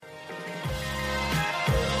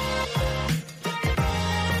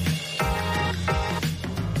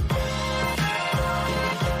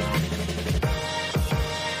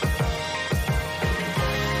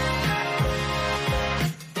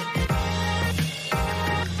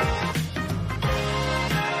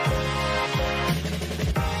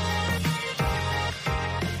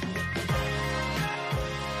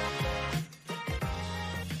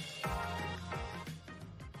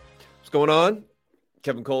going on?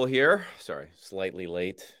 Kevin Cole here. Sorry, slightly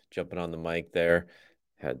late jumping on the mic there.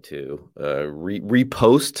 Had to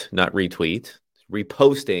repost, not retweet,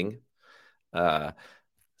 reposting. So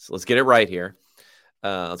let's get it right here.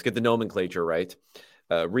 Let's get the nomenclature right.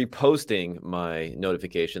 Reposting my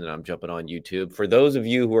notification that I'm jumping on YouTube. For those of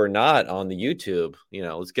you who are not on the YouTube,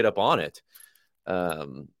 let's get up on it.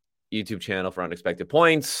 YouTube channel for Unexpected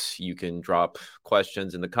Points. You can drop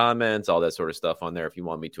questions in the comments, all that sort of stuff on there if you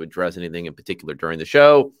want me to address anything in particular during the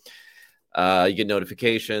show. You get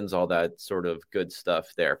notifications, all that sort of good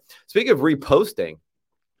stuff there. Speaking of reposting,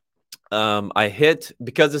 I hit,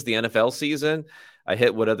 because it's the NFL season, I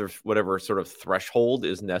hit whatever sort of threshold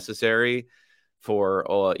is necessary for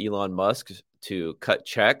Elon Musk to cut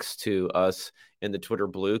checks to us in the Twitter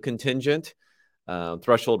Blue contingent.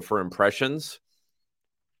 Threshold for impressions.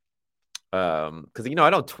 Because I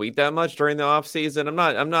don't tweet that much during the off season.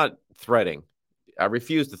 I'm not threading. I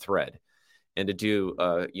refuse to thread and to do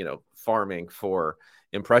farming for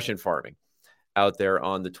impression farming out there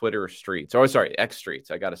on the Twitter streets. Oh, sorry, X streets.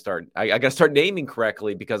 I gotta start naming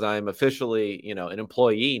correctly because I'm officially an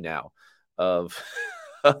employee now of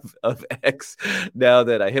of X. Now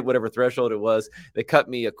that I hit whatever threshold it was, they cut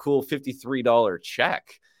me a cool $53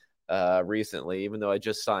 check recently, even though I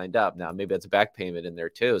just signed up. Now maybe that's a back payment in there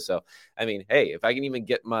too. So I mean, hey, if I can even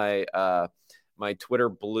get my my Twitter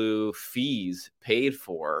Blue fees paid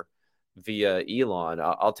for via Elon,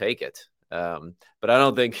 I'll take it. But I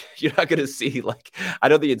don't think you're not going to see, I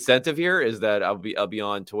know the incentive here is that I'll be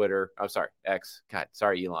on Twitter. I'm sorry, X. God,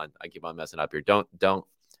 sorry, Elon. I keep on messing up here. Don't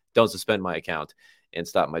suspend my account and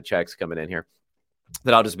stop my checks coming in here.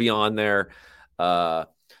 That I'll just be on there,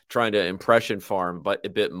 trying to impression farm, but a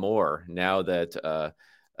bit more now that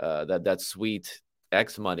that sweet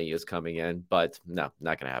X money is coming in. But no,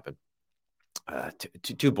 not going to happen.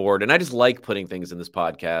 Too bored. And I just like putting things in this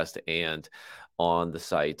podcast and on the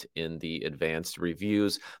site in the advanced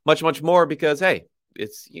reviews much more because, hey,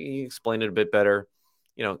 you explain it a bit better.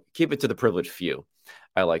 Keep it to the privileged few,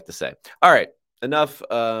 I like to say. All right, enough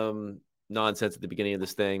nonsense at the beginning of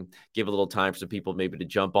this thing. Give a little time for some people maybe to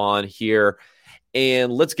jump on here,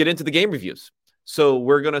 and let's get into the game reviews. So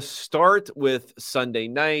we're going to start with Sunday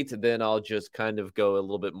night. Then I'll just kind of go a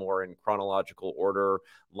little bit more in chronological order.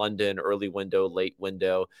 London, early window, late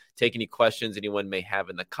window. Take any questions anyone may have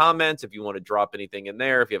in the comments. If you want to drop anything in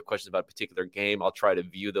there, if you have questions about a particular game, I'll try to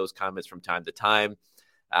view those comments from time to time.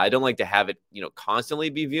 I don't like to have it, constantly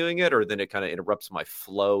be viewing it, or then it kind of interrupts my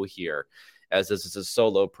flow here, as this is a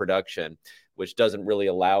solo production, which doesn't really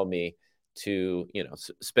allow me to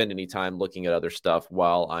spend any time looking at other stuff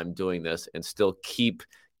while I'm doing this and still keep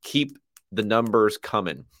the numbers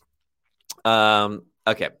coming.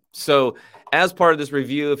 Okay, so as part of this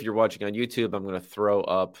review, if you're watching on YouTube, I'm going to throw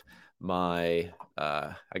up my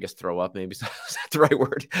I guess throw up, maybe is that the right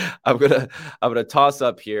word. I'm gonna toss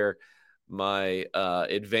up here my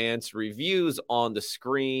advanced reviews on the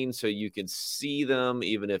screen so you can see them,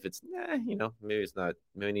 even if it's maybe it's not.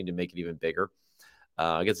 Maybe I need to make it even bigger.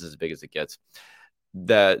 I guess it's as big as it gets.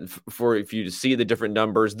 That for you to see the different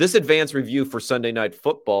numbers. This advanced review for Sunday Night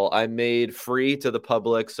Football I made free to the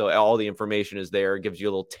public, so all the information is there. It gives you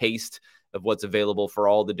a little taste of what's available for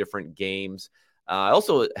all the different games. I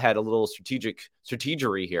also had a little strategic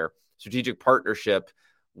partnership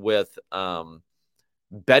with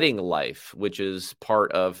Betting Life, which is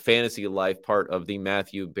part of Fantasy Life, part of the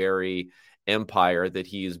Matthew Berry empire that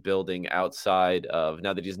he is building outside of,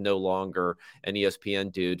 now that he's no longer an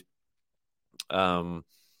ESPN dude.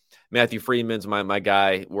 Matthew Freeman's my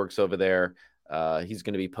guy, works over there. He's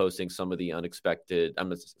going to be posting some of the unexpected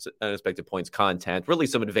points content, really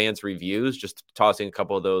some advanced reviews, just tossing a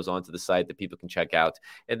couple of those onto the site that people can check out.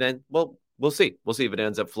 And then, we'll see. We'll see if it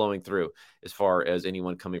ends up flowing through as far as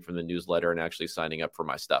anyone coming from the newsletter and actually signing up for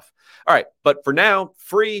my stuff. All right. But for now,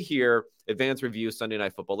 free here, advanced review, Sunday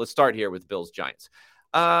Night Football. Let's start here with Bills Giants.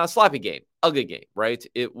 Sloppy game, ugly game, right?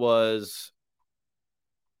 It was,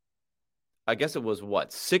 I guess it was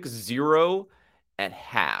what, 6-0 at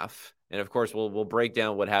half. And of course, we'll break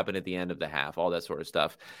down what happened at the end of the half, all that sort of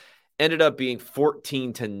stuff. Ended up being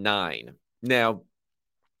 14-9. Now,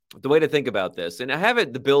 the way to think about this, and I have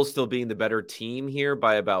it, the Bills still being the better team here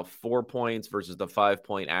by about 4 points versus the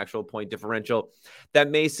 5-point actual point differential.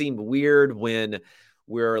 That may seem weird when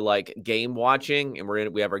we're like game watching and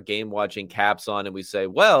we have our game watching caps on and we say,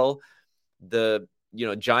 well, the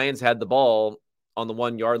Giants had the ball on the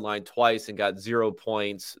 1 yard line twice and got 0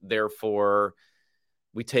 points. Therefore,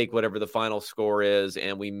 we take whatever the final score is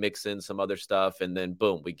and we mix in some other stuff, and then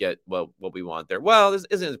boom, we get what we want there. Well, this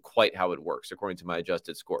isn't quite how it works according to my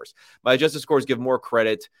adjusted scores. My adjusted scores give more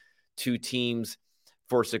credit to teams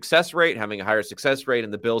For success rate, having a higher success rate,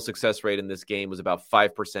 and the Bills' success rate in this game was about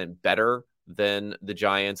 5% better than the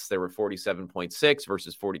Giants. They were 47.6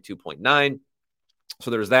 versus 42.9.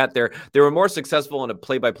 So there's that there. They were more successful on a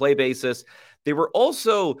play-by-play basis. They were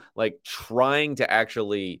also like trying to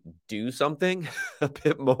actually do something a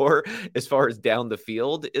bit more as far as down the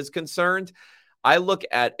field is concerned. I look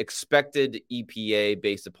at expected EPA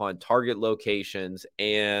based upon target locations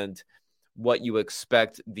and what you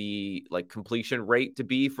expect the like completion rate to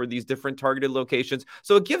be for these different targeted locations.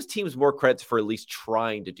 So it gives teams more credit for at least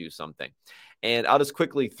trying to do something. And I'll just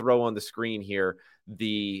quickly throw on the screen here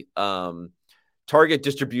the target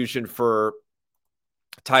distribution for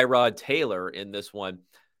Tyrod Taylor in this one.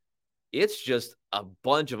 It's just a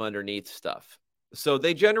bunch of underneath stuff. So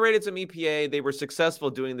they generated some EPA. They were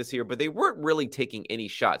successful doing this here, but they weren't really taking any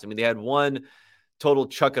shots. I mean, they had one total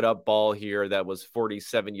chuck it up ball here that was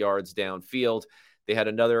 47 yards downfield. They had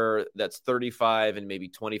another that's 35 and maybe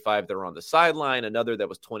 25 that are on the sideline, another that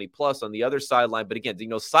was 20 plus on the other sideline. But again,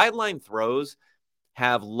 sideline throws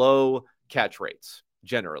have low catch rates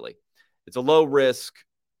generally. It's a low risk,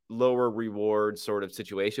 lower reward sort of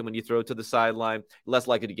situation when you throw to the sideline. Less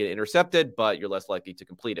likely to get intercepted, but you're less likely to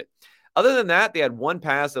complete it. Other than that, they had one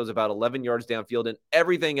pass that was about 11 yards downfield, and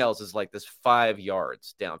everything else is like this 5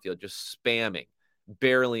 yards downfield, just spamming.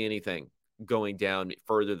 Barely anything going down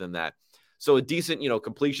further than that. So a decent,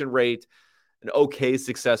 completion rate, an okay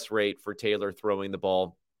success rate for Taylor throwing the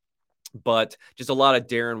ball, but just a lot of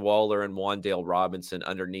Darren Waller and Wan'Dale Robinson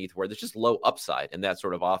underneath where there's just low upside in that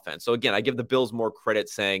sort of offense. So again, I give the Bills more credit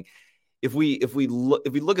saying if we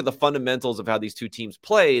look at the fundamentals of how these two teams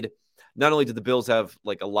played, not only did the Bills have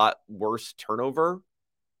like a lot worse turnover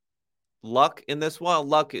luck in this one.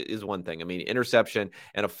 Luck is one thing. I mean, interception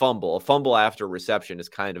and a fumble after reception is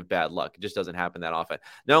kind of bad luck. It just doesn't happen that often.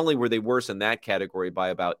 Not only were they worse in that category by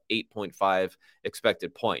about 8.5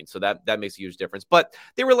 expected points. So that makes a huge difference, but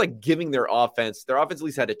they were like giving their offense at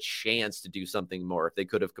least had a chance to do something more if they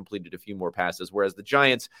could have completed a few more passes. Whereas the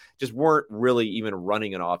Giants just weren't really even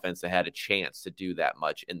running an offense that had a chance to do that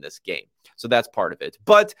much in this game. So that's part of it.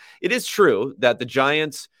 But it is true that the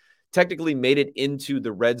Giants technically made it into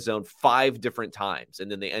the red zone 5 different times, and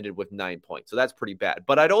then they ended with 9 points. So that's pretty bad.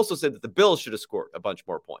 But I'd also say that the Bills should have scored a bunch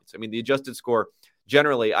more points. I mean, the adjusted score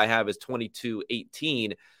generally I have is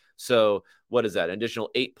 22-18. So what is that? An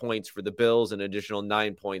additional 8 points for the Bills and an additional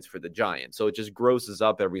 9 points for the Giants. So it just grosses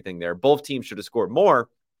up everything there. Both teams should have scored more,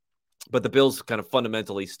 but the Bills kind of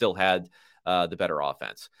fundamentally still had the better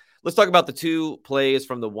offense. Let's talk about the 2 plays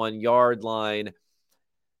from the 1 yard line.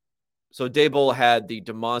 So Daboll had the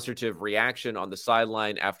demonstrative reaction on the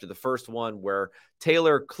sideline after the first one where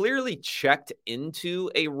Taylor clearly checked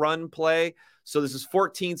into a run play. So this is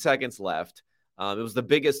 14 seconds left. It was the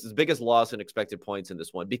biggest loss in expected points in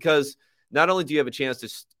this one because not only do you have a chance to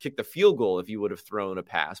kick the field goal if you would have thrown a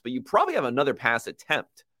pass, but you probably have another pass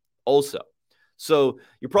attempt also. So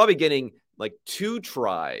you're probably getting like 2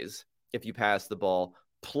 tries if you pass the ball,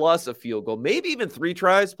 plus a field goal, maybe even 3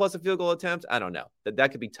 tries plus a field goal attempt. I don't know.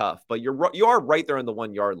 That could be tough, but you are right there on the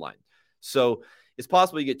 1 yard line. So it's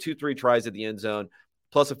possible you get 2-3 tries at the end zone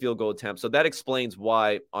plus a field goal attempt. So that explains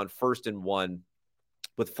why on 1st and 1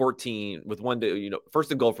 first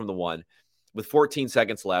and goal from the 1 with 14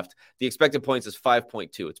 seconds left, the expected points is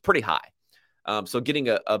 5.2. It's pretty high. So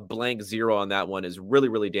getting a blank 0 on that one is really,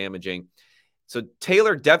 really damaging. So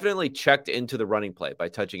Taylor definitely checked into the running play by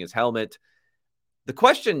touching his helmet. The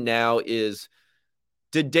question now is,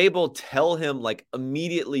 did Daboll tell him like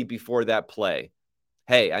immediately before that play,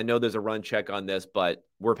 hey, I know there's a run check on this, but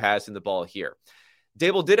we're passing the ball here?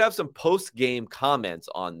 Daboll did have some post-game comments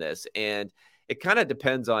on this, and it kind of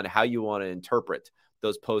depends on how you want to interpret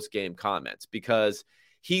those post-game comments because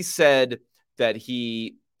he said that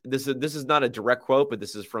this is not a direct quote, but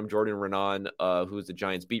this is from Jordan Raanan, who's the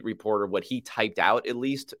Giants beat reporter, what he typed out, at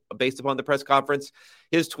least based upon the press conference.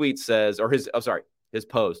 His tweet says, his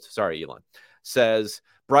post, Elon, says,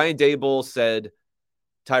 Brian Daboll said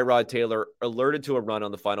Tyrod Taylor alerted to a run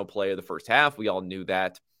on the final play of the first half. We all knew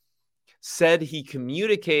that. Said he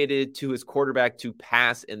communicated to his quarterback to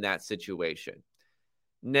pass in that situation.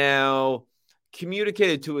 Now,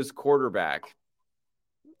 communicated to his quarterback,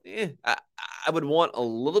 I would want a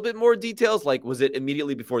little bit more details. Like, was it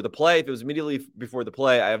immediately before the play? If it was immediately before the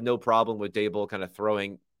play, I have no problem with Daboll kind of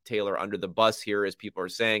throwing Taylor under the bus here, as people are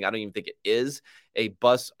saying. I don't even think it is a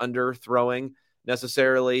bus under throwing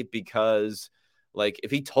necessarily because, like, if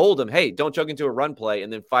he told him, hey, don't chuck into a run play,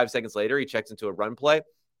 and then 5 seconds later he checks into a run play,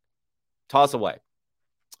 toss away.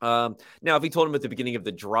 Now, if he told him at the beginning of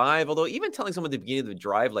the drive, although even telling someone at the beginning of the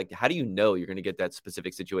drive, like, how do you know you're going to get that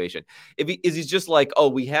specific situation? He's just like, oh,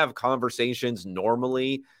 we have conversations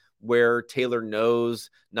normally where Taylor knows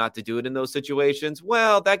not to do it in those situations.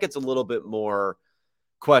 Well, that gets a little bit more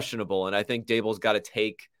questionable. And I think Daboll's got to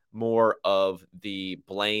take more of the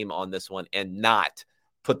blame on this one and not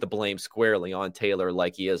put the blame squarely on Taylor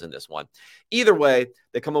like he is in this one. Either way,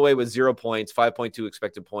 they come away with 0 points, 5.2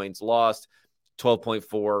 expected points lost,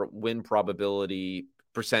 12.4 win probability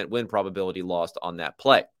lost on that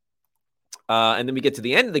play. And then we get to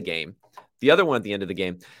the end of the game. The other one at the end of the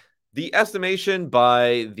game, the estimation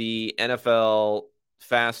by the NFL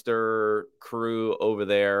Faster crew over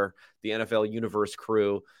there, the NFL Universe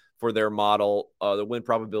crew for their model, the win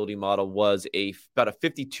probability model was about a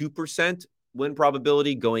 52% win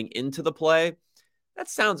probability going into the play. That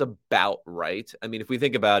sounds about right. I mean, if we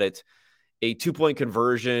think about it, a 2-point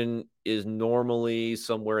conversion is normally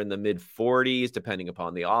somewhere in the mid 40s, depending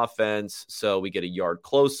upon the offense. So we get a yard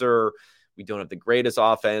closer. We don't have the greatest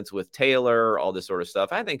offense with Taylor, all this sort of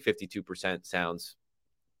stuff. I think 52% sounds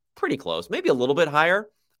pretty close, maybe a little bit higher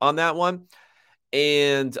on that one.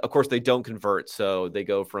 And of course, they don't convert. So they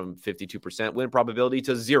go from 52% win probability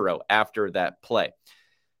to 0 after that play.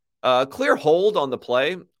 Clear hold on the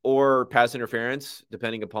play or pass interference,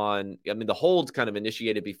 depending upon, I mean, the hold kind of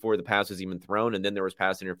initiated before the pass was even thrown, and then there was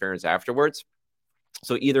pass interference afterwards.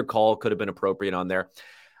 So either call could have been appropriate on there.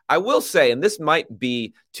 I will say, and this might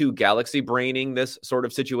be too galaxy braining this sort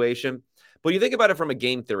of situation, but you think about it from a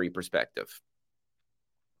game theory perspective.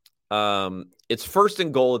 It's 1st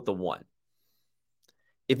and goal at the 1.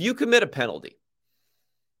 If you commit a penalty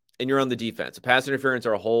and you're on the defense, a pass interference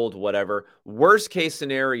or a hold, whatever, worst case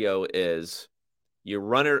scenario is you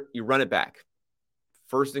run it back.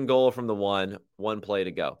 1st and goal from the 1 play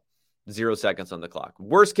to go. 0 seconds on the clock.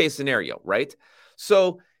 Worst case scenario, right?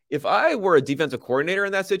 So if I were a defensive coordinator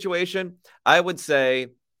in that situation, I would say,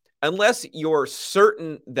 unless you're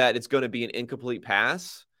certain that it's going to be an incomplete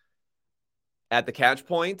pass at the catch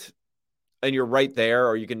point, and you're right there,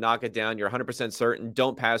 or you can knock it down, you're 100% certain,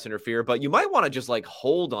 don't pass interfere, but you might want to just like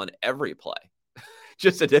hold on every play,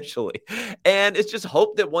 just initially. And it's just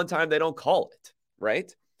hope that one time they don't call it,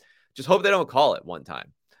 right? Just hope they don't call it one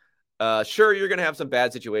time. Sure, you're going to have some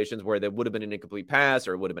bad situations where there would have been an incomplete pass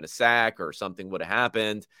or it would have been a sack or something would have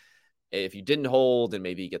happened if you didn't hold, and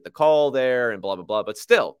maybe you get the call there and blah, blah, blah. But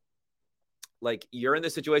still, like, you're in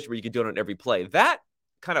this situation where you can do it on every play. That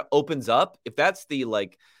kind of opens up, if that's the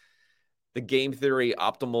game theory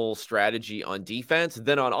optimal strategy on defense,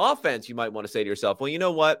 then on offense, you might want to say to yourself, well, you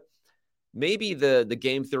know what? Maybe the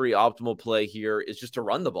game theory optimal play here is just to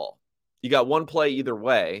run the ball. You got one play either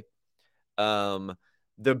way.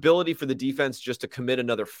 The ability for the defense just to commit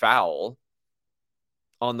another foul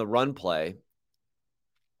on the run play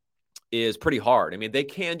is pretty hard. I mean, they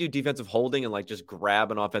can do defensive holding and like just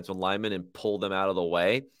grab an offensive lineman and pull them out of the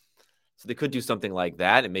way. So they could do something like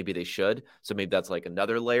that, and maybe they should. So maybe that's like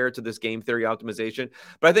another layer to this game theory optimization.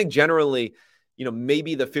 But I think generally,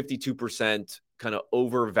 maybe the 52% kind of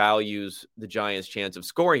overvalues the Giants' chance of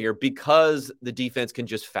scoring here because the defense can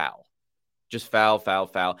just foul. Just foul.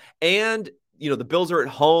 And, the Bills are at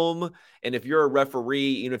home. And if you're a referee,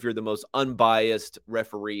 even if you're the most unbiased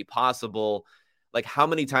referee possible, like, how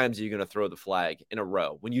many times are you going to throw the flag in a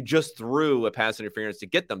row when you just threw a pass interference to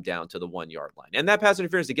get them down to the 1 yard line? And that pass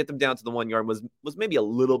interference to get them down to the 1 yard was maybe a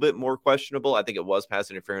little bit more questionable. I think it was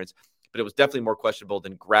pass interference, but it was definitely more questionable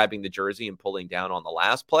than grabbing the jersey and pulling down on the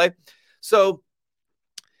last play. So,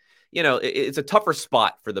 it's a tougher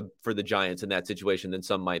spot for the Giants in that situation than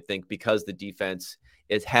some might think, because the defense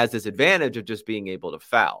has this advantage of just being able to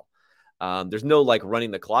foul. There's no like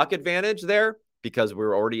running the clock advantage there, because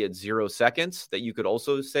we're already at 0 seconds that you could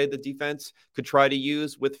also say the defense could try to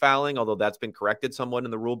use with fouling, although that's been corrected somewhat in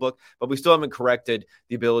the rule book. But we still haven't corrected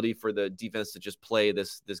the ability for the defense to just play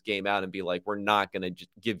this game out and be like, we're not going to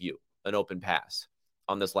give you an open pass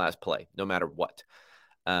on this last play, no matter what.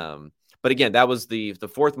 But again, that was the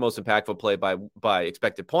 4th most impactful play by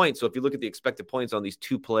expected points. So if you look at the expected points on these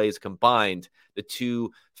 2 plays combined, the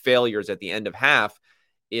 2 failures at the end of half,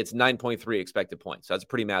 it's 9.3 expected points. So that's a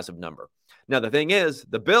pretty massive number. Now, the thing is,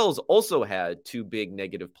 the Bills also had 2 big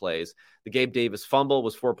negative plays. The Gabe Davis fumble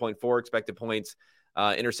was 4.4 expected points.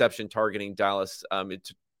 Interception targeting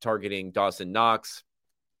Dawson Knox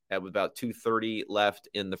with about 2:30 left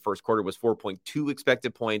in the first quarter was 4.2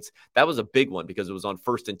 expected points. That was a big one because it was on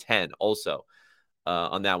 1st and 10 also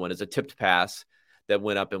on that one as a tipped pass that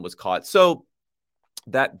went up and was caught. So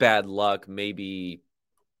that bad luck maybe,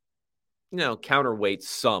 counterweights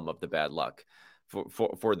some of the bad luck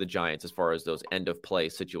for the Giants as far as those end of play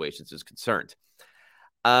situations is concerned.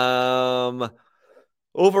 Overall,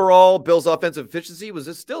 Bills' offensive efficiency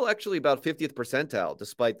was still actually about 50th percentile,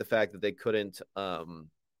 despite the fact that they couldn't,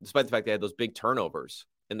 despite the fact they had those big turnovers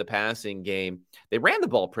in the passing game. They ran the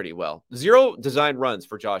ball pretty well. 0 design runs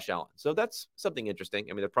for Josh Allen. So that's something interesting.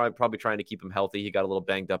 I mean, they're probably trying to keep him healthy. He got a little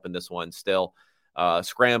banged up in this one still.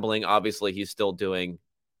 Scrambling, obviously, he's still doing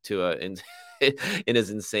in his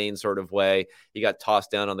insane sort of way. He got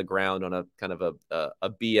tossed down on the ground on a kind of a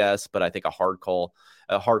BS, but I think a hard call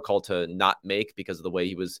to not make because of the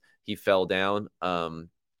way he fell down.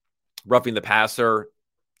 Roughing the passer,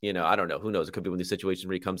 I don't know. Who knows? It could be one of these situations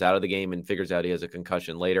where he comes out of the game and figures out he has a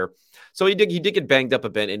concussion later. So he did get banged up a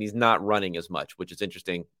bit, and he's not running as much, which is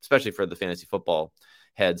interesting, especially for the fantasy football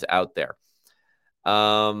heads out there.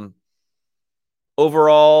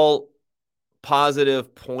 Overall,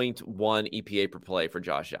 positive 0.1 EPA per play for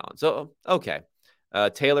Josh Allen. So, okay.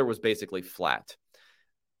 Taylor was basically flat.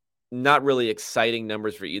 Not really exciting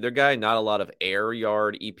numbers for either guy. Not a lot of air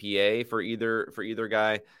yard EPA for either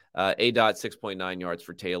guy. ADOT 6.9 yards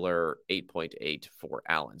for Taylor, 8.8 for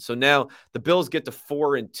Allen. So now the Bills get to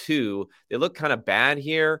 4-2. They look kind of bad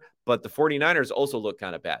here, but the 49ers also look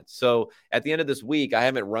kind of bad. So at the end of this week, I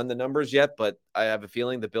haven't run the numbers yet, but I have a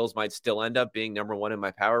feeling the Bills might still end up being number 1 in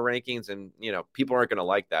my power rankings. And, people aren't going to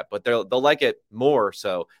like that, but they'll like it more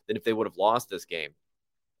so than if they would have lost this game.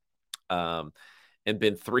 And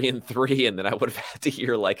been 3-3, and then I would have had to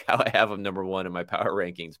hear like how I have them number 1 in my power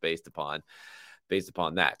rankings based upon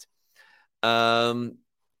that. All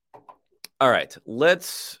right,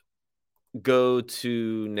 let's go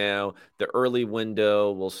to now the early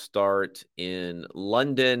window. We'll start in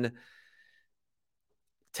London,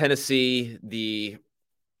 Tennessee, the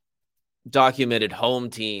documented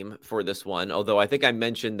home team for this one. Although I think I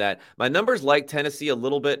mentioned that my numbers like Tennessee a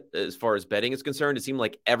little bit as far as betting is concerned. It seemed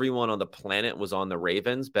like everyone on the planet was on the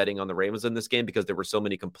Ravens, betting on the Ravens in this game because there were so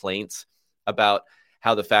many complaints about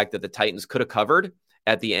how the fact that the Titans could have covered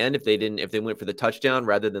at the end if they went for the touchdown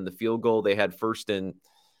rather than the field goal. They had first and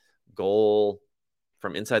goal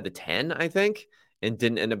from inside the 10, I think, and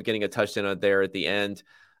didn't end up getting a touchdown out there at the end.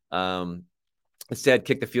 Instead,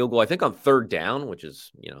 kicked the field goal, I think, on third down, which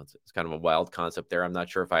is, it's kind of a wild concept there. I'm not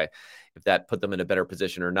sure if that put them in a better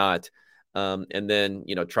position or not. And then,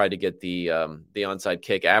 tried to get the onside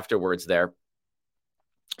kick afterwards there.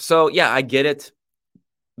 So, yeah, I get it.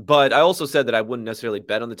 But I also said that I wouldn't necessarily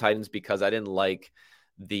bet on the Titans because I didn't like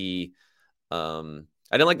the fact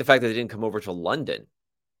that they didn't come over to London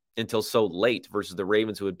until so late versus the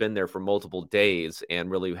Ravens, who had been there for multiple days and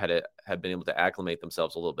really had been able to acclimate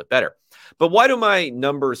themselves a little bit better. But why do my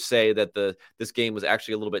numbers say that this game was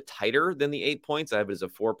actually a little bit tighter than the 8 points? I have it as a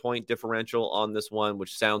 4-point differential on this one,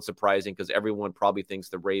 which sounds surprising because everyone probably thinks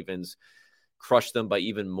the Ravens crushed them by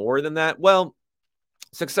even more than that. Well,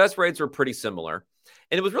 success rates were pretty similar.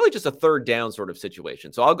 And it was really just a third down sort of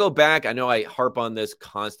situation. So I'll go back. I know I harp on this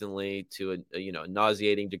constantly to a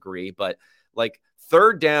nauseating degree, but like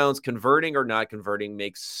third downs, converting or not converting,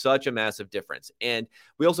 makes such a massive difference. And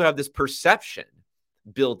we also have this perception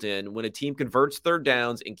built in when a team converts third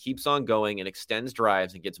downs and keeps on going and extends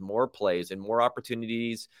drives and gets more plays and more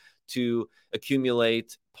opportunities to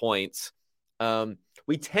accumulate points.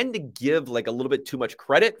 We tend to give like a little bit too much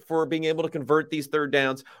credit for being able to convert these third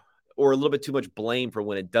downs, or a little bit too much blame for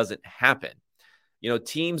when it doesn't happen.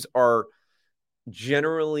 Teams are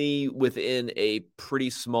generally within a pretty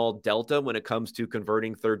small delta when it comes to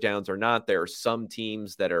converting third downs or not. There are some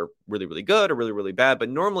teams that are really, really good or really, really bad, but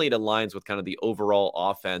normally it aligns with kind of the overall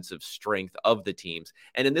offensive strength of the teams.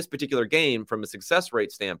 And in this particular game, from a success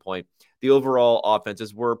rate standpoint, the overall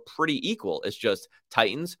offenses were pretty equal. It's just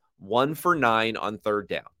Titans 1 for 9 on third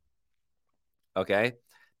down. Okay.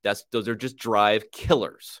 Those are just drive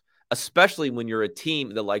killers, especially when you're a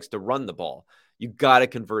team that likes to run the ball. You got to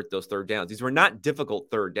convert those third downs. These were not difficult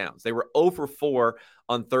third downs. They were 0 for 4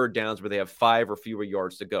 on third downs where they have 5 or fewer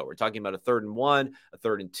yards to go. We're talking about a 3rd and 1, a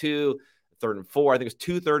 3rd and 2, a 3rd and 4. I think it's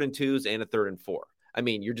 2 3rd and 2s and a 3rd and 4. I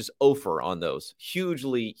mean, you're just 0 for on those.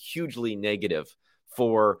 Hugely, hugely negative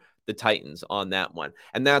for the Titans on that one.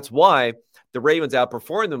 And that's why the Ravens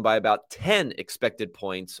outperformed them by about 10 expected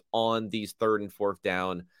points on these 3rd and 4th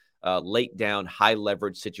down, late down, high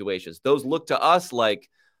leverage situations. Those look to us like,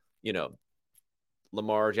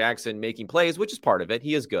 Lamar Jackson making plays, which is part of it.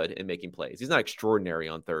 He is good in making plays. He's not extraordinary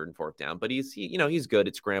on 3rd and 4th down, but he's good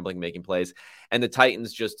at scrambling, making plays. And the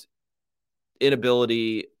Titans just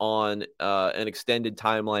inability on an extended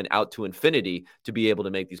timeline out to infinity to be able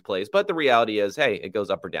to make these plays. But the reality is, hey, it goes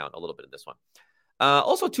up or down a little bit in this one.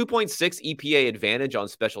 Also 2.6 EPA advantage on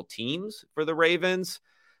special teams for the Ravens.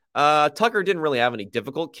 Tucker didn't really have any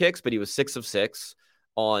difficult kicks, but he was 6 of 6.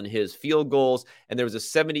 on his field goals. And there was a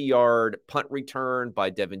 70-yard punt return by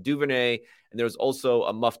Devin Duvernay. And there was also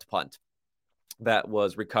a muffed punt that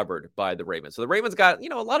was recovered by the Ravens. So the Ravens got,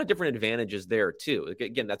 a lot of different advantages there too.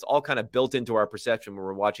 Again, that's all kind of built into our perception when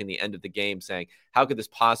we're watching the end of the game saying, how could this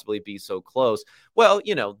possibly be so close? Well,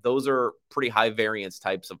 those are pretty high variance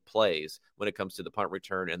types of plays when it comes to the punt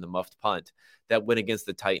return and the muffed punt that went against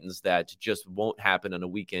the Titans that just won't happen on a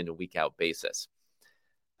week in and week out basis.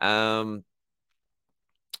 If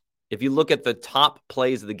you look at the top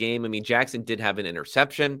plays of the game, Jackson did have an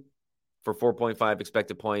interception for 4.5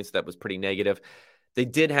 expected points. That was pretty negative. They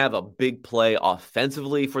did have a big play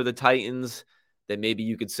offensively for the Titans that maybe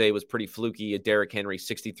you could say was pretty fluky, a Derrick Henry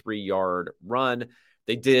 63-yard run.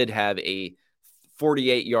 They did have a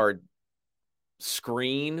 48-yard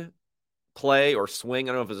screen play or swing.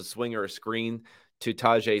 I don't know if it was a swing or a screen to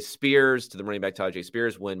Tyjae Spears, to the running back Tyjae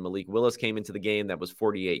Spears, when Malik Willis came into the game. That was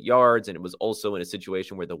 48 yards, and it was also in a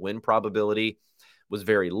situation where the win probability was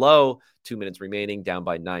very low. 2 minutes remaining, down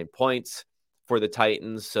by 9 points for the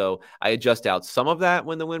Titans. So I adjust out some of that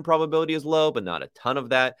when the win probability is low, but not a ton of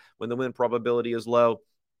that when the win probability is low.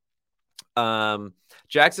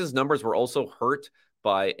 Jackson's numbers were also hurt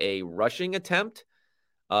by a rushing attempt.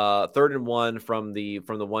 3rd and 1 from the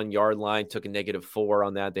 1 yard line, took a -4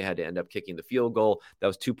 on that. They had to end up kicking the field goal. That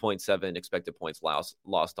was 2.7 expected points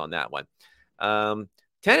lost on that one.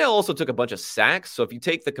 Tannehill also took a bunch of sacks. So if you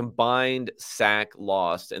take the combined sack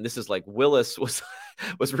lost, and this is like Willis was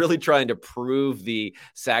really trying to prove the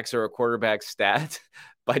sacks are a quarterback stat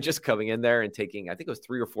by just coming in there and taking, I think it was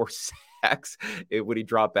 3 or 4 sacks when he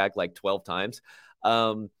dropped back like 12 times.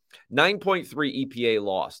 9.3 EPA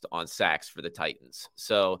lost on sacks for the Titans.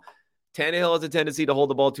 So Tannehill has a tendency to hold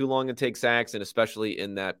the ball too long and take sacks, and especially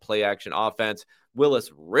in that play action offense.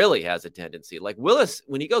 Willis really has a tendency. Like Willis,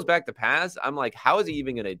 when he goes back to pass, I'm like, how is he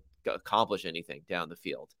even going to accomplish anything down the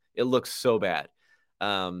field? It looks so bad.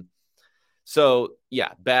 So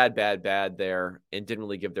yeah, bad there, and didn't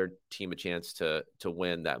really give their team a chance to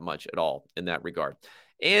win that much at all in that regard.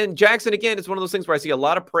 And Jackson, again, it's one of those things where I see a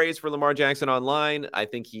lot of praise for Lamar Jackson online. I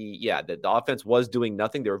think the offense was doing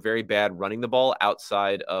nothing. They were very bad running the ball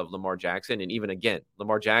outside of Lamar Jackson. And even again,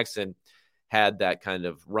 Lamar Jackson had that kind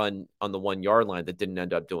of run on the 1 yard line that didn't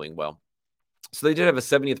end up doing well. So they did have a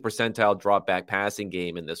 70th percentile drop back passing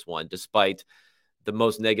game in this one, despite the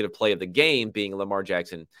most negative play of the game being a Lamar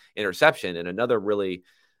Jackson interception, and another really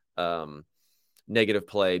negative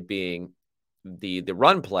play being the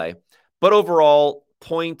run play. But overall,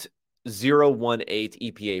 0.018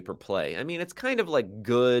 EPA per play. It's kind of like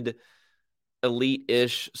good,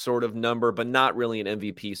 elite-ish sort of number, but not really an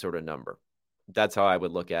MVP sort of number. That's how I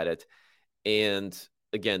would look at it. And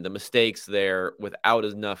again, the mistakes there without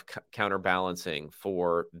enough counterbalancing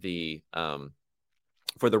for the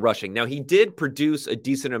rushing. Now, he did produce a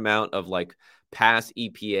decent amount of like pass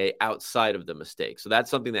EPA outside of the mistake. So that's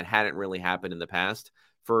something that hadn't really happened in the past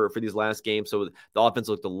for these last games. So the offense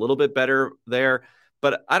looked a little bit better there.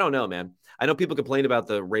 But I don't know, man. I know people complain about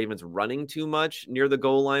the Ravens running too much near the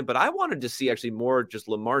goal line, but I wanted to see actually more just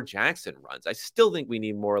Lamar Jackson runs. I still think we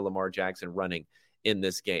need more Lamar Jackson running in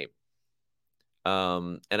this game.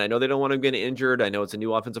 And I know they don't want him getting injured. I know it's a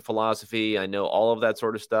new offensive philosophy. I know all of that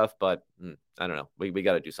sort of stuff, but I don't know. We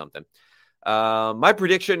got to do something. My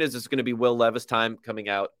prediction is it's going to be Will Levis time coming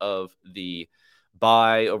out of the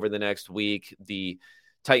bye over the next week. The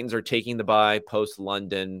Titans are taking the bye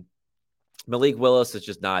post-London. Malik Willis is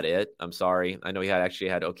just not it. I'm sorry. I know he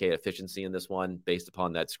had okay efficiency in this one based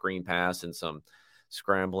upon that screen pass and some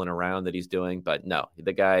scrambling around that he's doing. But no,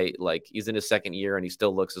 the guy, he's in his second year and he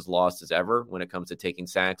still looks as lost as ever when it comes to taking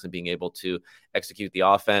sacks and being able to execute the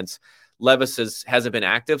offense. Levis hasn't been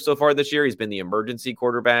active so far this year. He's been the emergency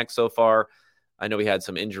quarterback so far. I know he had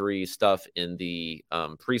some injury stuff in the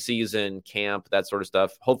preseason camp, that sort of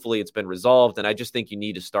stuff. Hopefully it's been resolved. And I just think you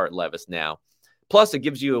need to start Levis now. Plus, it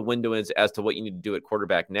gives you a window as to what you need to do at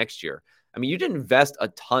quarterback next year. You didn't invest a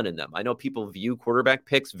ton in them. I know people view quarterback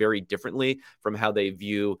picks very differently from how they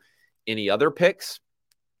view any other picks.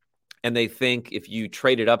 And they think if you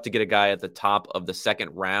traded up to get a guy at the top of the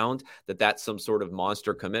second round, that's some sort of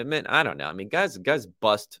monster commitment. I don't know. Guys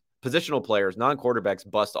bust. Positional players, non-quarterbacks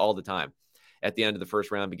bust all the time at the end of the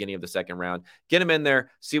first round, beginning of the second round. Get him in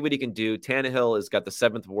there, see what he can do. Tannehill has got the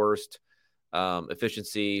 7th worst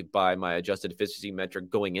efficiency by my adjusted efficiency metric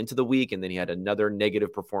going into the week, and then he had another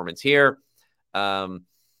negative performance here. I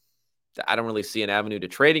don't really see an avenue to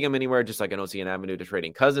trading him anywhere, just like I don't see an avenue to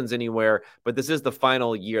trading Cousins anywhere. But this is the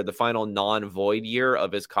final year, the final non-void year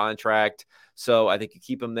of his contract. So I think you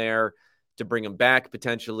keep him there to bring him back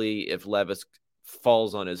potentially if Levis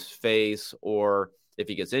falls on his face or if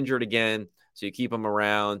he gets injured again. So you keep him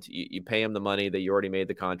around, you pay him the money that you already made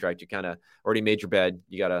the contract. You kind of already made your bed.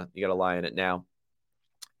 You gotta lie in it now.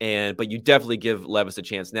 But you definitely give Levis a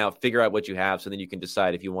chance now. Figure out what you have, so then you can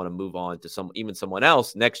decide if you want to move on to someone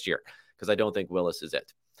else next year. Because I don't think Willis is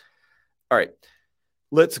it. All right,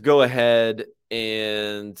 let's go ahead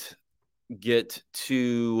and get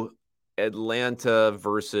to Atlanta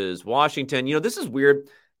versus Washington. This is weird.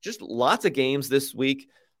 Just lots of games this week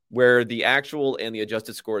where the actual and the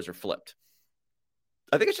adjusted scores are flipped.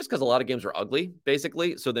 I think it's just because a lot of games are ugly,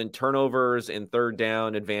 basically. So then turnovers and third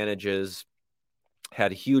down advantages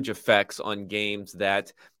had huge effects on games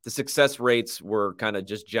that the success rates were kind of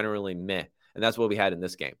just generally meh. And that's what we had in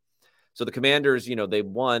this game. So the Commanders, they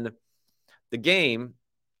won the game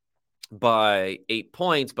by 8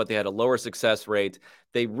 points, but they had a lower success rate.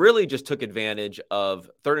 They really just took advantage of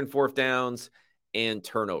third and fourth downs and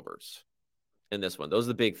turnovers in this one. Those are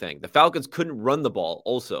the big thing. The Falcons couldn't run the ball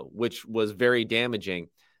also, which was very damaging.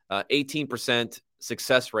 18%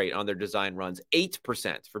 success rate on their design runs,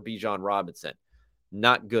 8% for Bijan Robinson.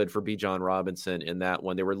 Not good for Bijan Robinson in that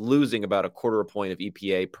one. They were losing about a quarter a point of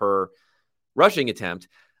EPA per rushing attempt.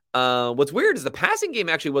 What's weird is the passing game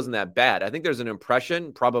actually wasn't that bad. I think there's an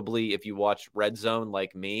impression, probably if you watch Red Zone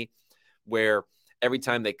like me, where every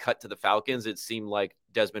time they cut to the Falcons, it seemed like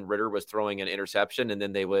Desmond Ridder was throwing an interception, and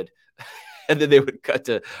then they would cut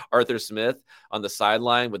to Arthur Smith on the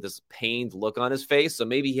sideline with this pained look on his face. So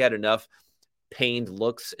maybe he had enough pained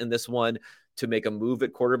looks in this one to make a move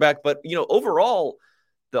at quarterback. But, overall,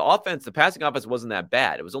 the passing offense wasn't that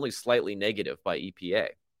bad. It was only slightly negative by EPA,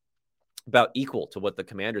 about equal to what the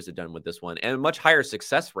Commanders had done with this one, and a much higher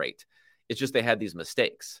success rate. It's just they had these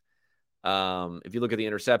mistakes. If you look at the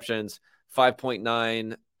interceptions,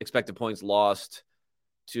 5.9 expected points lost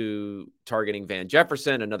to targeting Van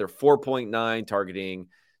Jefferson, another 4.9 targeting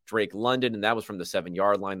Drake London, and that was from the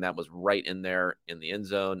 7-yard line. That was right in there in the end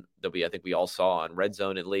zone that I think we all saw on Red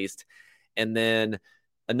Zone at least. And then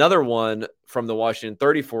another one from the Washington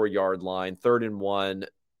 34-yard line, 3rd and 1,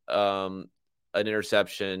 an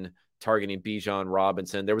interception targeting Bijan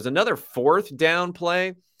Robinson. There was another 4th down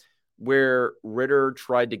play where Ridder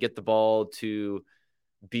tried to get the ball to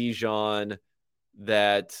Bijan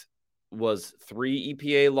that was 3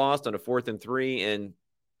 EPA lost on a 4th and 3. And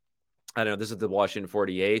I don't know, this is the Washington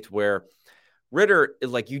 48 where Ridder is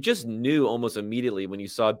like, you just knew almost immediately when you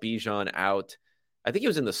saw Bijan out. I think he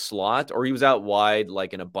was in the slot or he was out wide,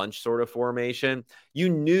 like in a bunch sort of formation. You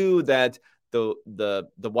knew that the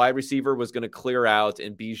wide receiver was going to clear out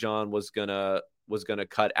and Bijan was going to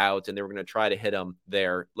cut out and they were going to try to hit him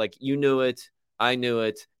there. Like, you knew it. I knew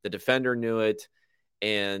it. The defender knew it.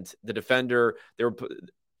 And the defender, they were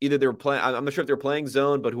playing, I'm not sure if they were playing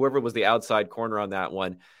zone, but whoever was the outside corner on that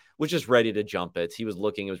one was just ready to jump it. He was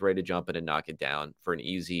ready to jump it and knock it down for an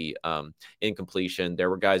easy incompletion. There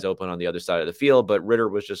were guys open on the other side of the field, but Ridder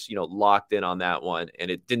was just, locked in on that one.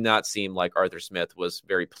 And it did not seem like Arthur Smith was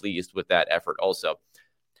very pleased with that effort also.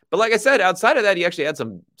 But like I said, outside of that, he actually had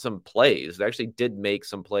some plays. They actually did make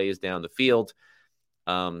some plays down the field,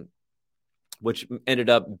 which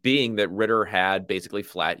ended up being that Ridder had basically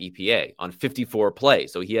flat EPA on 54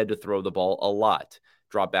 plays. So he had to throw the ball a lot,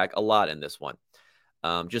 drop back a lot in this one.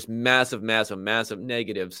 Just massive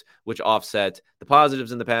negatives, which offset the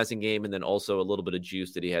positives in the passing game, and then also a little bit of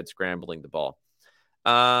juice that he had scrambling the ball.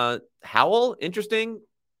 Howell, interesting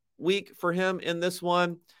week for him in this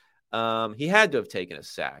one. He had to have taken a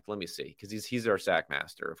sack. Let me see, because he's our sack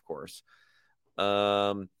master, of course.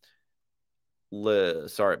 Sorry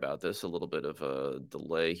about this. A little bit of a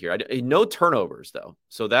delay here. No turnovers though,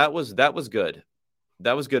 so that was good.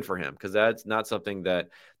 That was good for him because that's not something that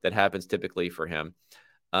happens typically for him.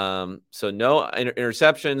 So no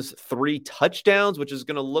interceptions, 3 touchdowns, which is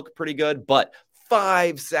going to look pretty good, but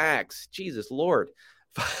 5 sacks. Jesus Lord,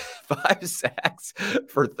 5 sacks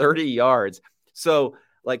for 30 yards. So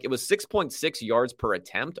like it was 6.6 yards per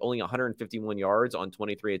attempt, only 151 yards on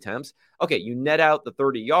 23 attempts. Okay, you net out the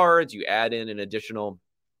 30 yards, you add in an additional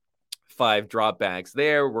 5 dropbacks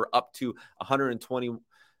there. We're up to 121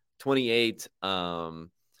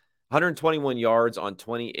 yards on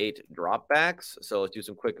 28 dropbacks. So let's do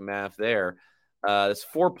some quick math there. That's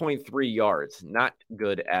 4.3 yards. Not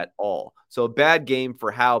good at all. So a bad game for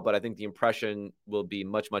Howe, but I think the impression will be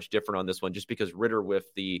much, much different on this one just because Ridder with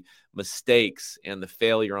the mistakes and the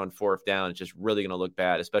failure on 4th down is just really going to look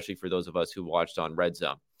bad, especially for those of us who watched on Red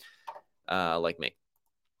Zone like me.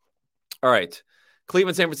 All right.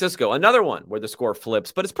 Cleveland, San Francisco, another one where the score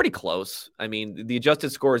flips, but it's pretty close. I mean, the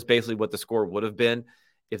adjusted score is basically what the score would have been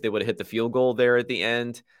if they would have hit the field goal there at the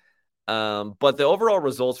end. But the overall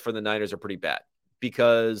results for the Niners are pretty bad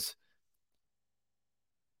because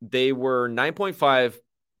They were 9.5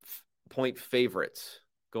 point favorites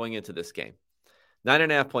going into this game.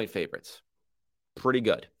 9.5 point favorites. Pretty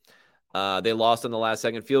good. They lost on the last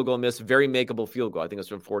second field goal miss. Very makeable field goal. I think it was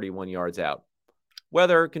from 41 yards out.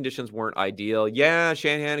 Weather conditions weren't ideal. Yeah,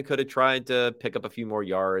 Shanahan could have tried to pick up a few more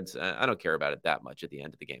yards. I don't care about it that much at the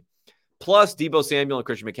end of the game. Plus, Deebo Samuel and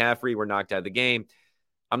Christian McCaffrey were knocked out of the game.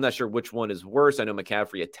 I'm not sure which one is worse. I know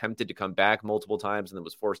McCaffrey attempted to come back multiple times and then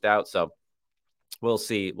was forced out. So we'll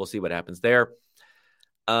see. We'll see what happens there.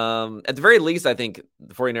 At the very least, I think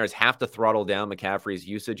the 49ers have to throttle down McCaffrey's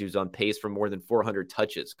usage. He was on pace for more than 400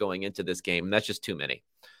 touches going into this game. And that's just too many.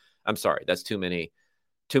 I'm sorry. That's too many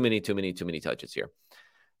touches here.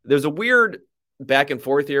 There's a weird back and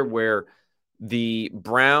forth here where the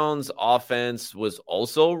Browns offense was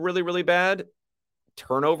also really, really bad.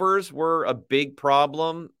 Turnovers were a big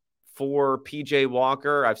problem for PJ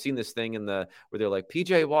Walker. I've seen this thing where they're like,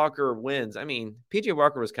 PJ Walker wins. I mean, PJ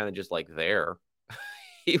Walker was kind of just like there.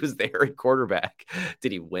 He was there at quarterback.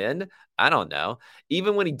 Did he win? I don't know.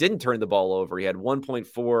 Even when he didn't turn the ball over, he had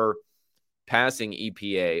 1.4 passing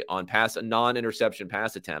EPA on non-interception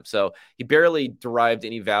pass attempt. So he barely derived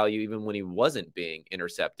any value even when he wasn't being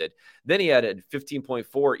intercepted. Then he had a 15.4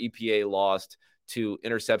 EPA lost to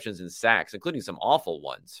interceptions and sacks, including some awful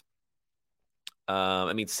ones.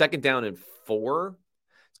 I mean, second down and 4.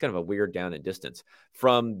 It's kind of a weird down and distance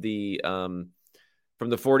from the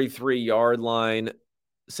 43-yard line.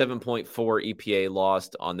 7.4 EPA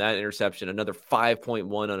lost on that interception, another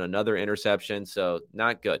 5.1 on another interception. So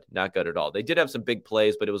not good at all. They did have some big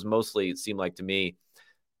plays, but it was mostly, it seemed like to me,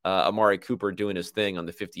 Amari Cooper doing his thing on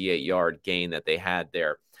the 58-yard gain that they had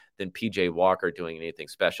there than PJ Walker doing anything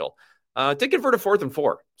special. Did convert a 4th and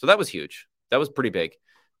 4. So that was huge. That was pretty big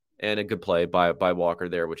and a good play by Walker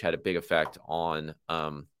there, which had a big effect on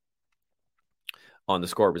the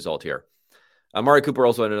score result here. Amari Cooper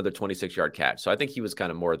also had another 26-yard catch. So I think he was kind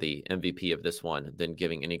of more the MVP of this one than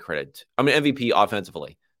giving any credit. I mean, MVP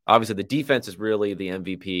offensively. Obviously, the defense is really the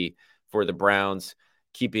MVP for the Browns,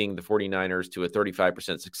 keeping the 49ers to a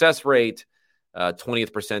 35% success rate,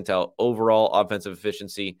 20th percentile overall offensive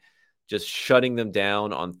efficiency, just shutting them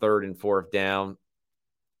down on 3rd and 4th down.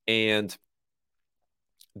 And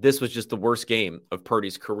this was just the worst game of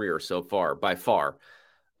Purdy's career so far, by far.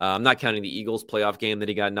 I'm not counting the Eagles playoff game that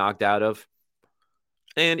he got knocked out of.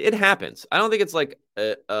 And it happens. I don't think it's like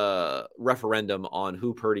a referendum on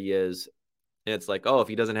who Purdy is. And it's like, oh, if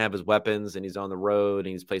he doesn't have his weapons and he's on the road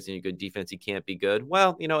and he's placing a good defense, he can't be good.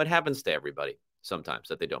 Well, it happens to everybody sometimes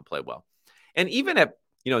that they don't play well. And even at,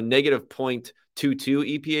 negative 0.22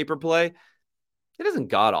 EPA per play, it isn't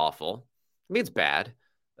god awful. I mean, it's bad.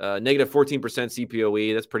 Negative 14%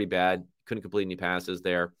 CPOE, that's pretty bad. Couldn't complete any passes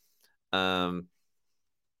there. But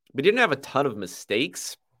he didn't have a ton of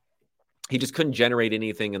mistakes. He just couldn't generate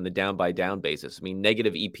anything in the down-by-down basis. I mean,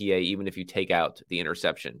 negative EPA, even if you take out the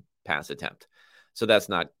interception pass attempt. So that's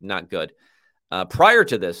not good. Prior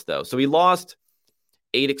to this, though, so he lost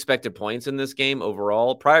 8 expected points in this game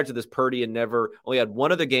overall. Prior to this, Purdy only had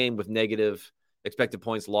one other game with negative expected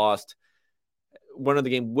points lost, one other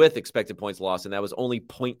game with expected points lost, and that was only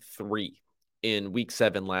 0.3 in Week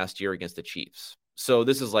 7 last year against the Chiefs. So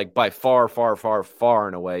this is like by far, far, far, far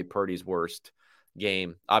and away Purdy's worst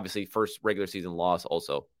game. Obviously, first regular season loss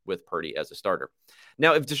also with Purdy as a starter.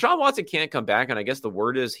 Now, if Deshaun Watson can't come back, and I guess the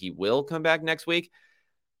word is he will come back next week,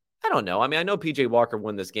 I don't know. I mean, I know PJ Walker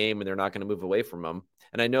won this game and they're not going to move away from him.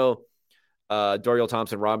 And I know Dorial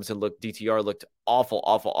Thompson-Robinson DTR looked awful,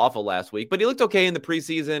 awful, awful last week, but he looked okay in the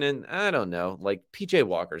preseason. And I don't know, like PJ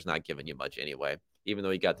Walker's not giving you much anyway, even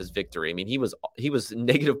though he got this victory. I mean, he was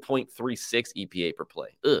negative 0.36 EPA per play.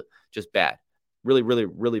 Just bad. Really, really,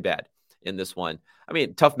 really bad in this one. I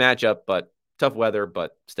mean, tough matchup, but tough weather,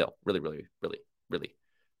 but still really, really, really, really,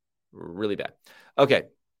 really bad. Okay.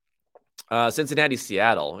 Cincinnati,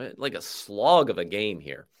 Seattle, like a slog of a game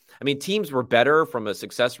here. I mean, teams were better from a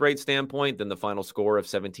success rate standpoint than the final score of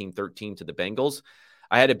 17-13 to the Bengals.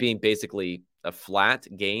 I had it being basically a flat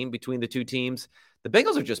game between the two teams. The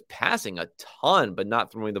Bengals are just passing a ton, but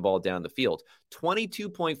not throwing the ball down the field.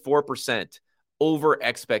 22.4% over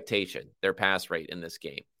expectation, their pass rate in this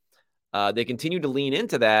game. They continue to lean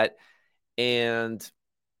into that. And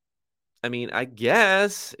I mean, I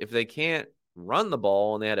guess if they can't run the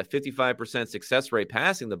ball and they had a 55% success rate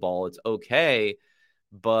passing the ball, it's okay.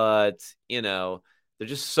 But, they're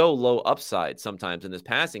just so low upside sometimes in this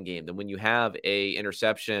passing game that when you have a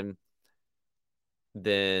interception,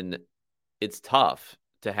 then it's tough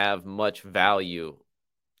to have much value,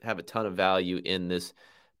 have a ton of value in this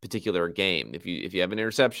particular game. If you have an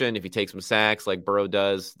interception, if you take some sacks like Burrow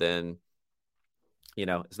does, then,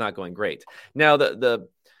 it's not going great. Now, the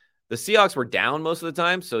The Seahawks were down most of the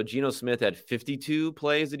time, so Geno Smith had 52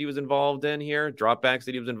 plays that he was involved in here, dropbacks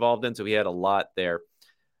that he was involved in, so he had a lot there.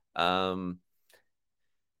 Geno,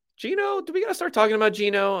 do we got to start talking about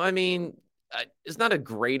Geno? I mean, it's not a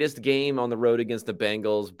greatest game on the road against the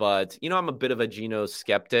Bengals, but, I'm a bit of a Geno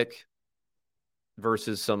skeptic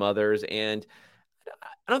versus some others, and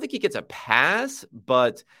I don't think he gets a pass,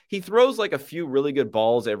 but he throws like a few really good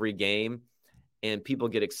balls every game, and people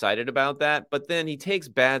get excited about that. But then he takes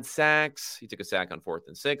bad sacks. He took a sack on 4th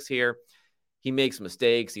and 6 here. He makes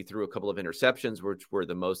mistakes. He threw a couple of interceptions, which were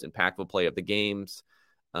the most impactful play of the games.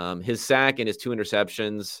 His sack and his 2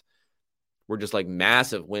 interceptions were just like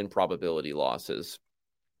massive win probability losses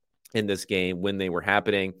in this game when they were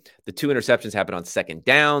happening. The 2 interceptions happened on 2nd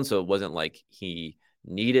down, so it wasn't like he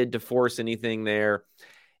needed to force anything there.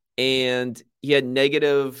 And he had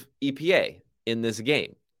negative EPA in this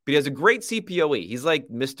game. But he has a great CPOE. He's like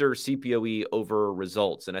Mr. CPOE over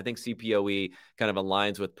results. And I think CPOE kind of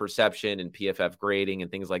aligns with perception and PFF grading and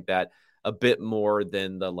things like that a bit more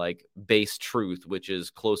than the like base truth, which is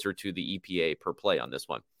closer to the EPA per play on this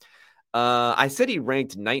one. I said he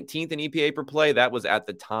ranked 19th in EPA per play. That was at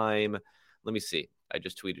the time. Let me see. I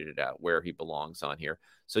just tweeted it out where he belongs on here.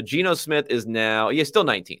 So Geno Smith is now, still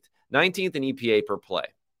 19th. 19th in EPA per play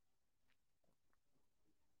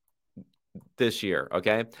this year,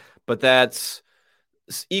 okay? But that's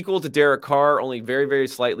equal to Derek Carr, only very, very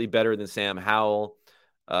slightly better than Sam Howell,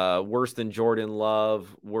 worse than Jordan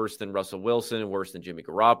Love, worse than Russell Wilson, worse than Jimmy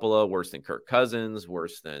Garoppolo, worse than Kirk Cousins,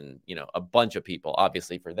 worse than, a bunch of people,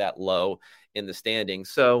 obviously, for that low in the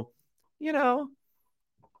standings. So,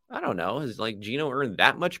 I don't know. Has like Geno earned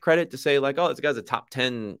that much credit to say like, oh, this guy's a top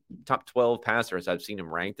 10, top 12 passer as I've seen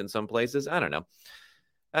him ranked in some places? I don't know.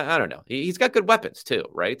 I don't know. He's got good weapons too,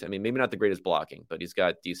 right? I mean, maybe not the greatest blocking, but he's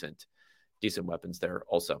got decent weapons there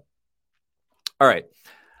also. All right.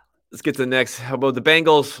 Let's get to the next. How about the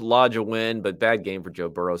Bengals lodge a win, but bad game for Joe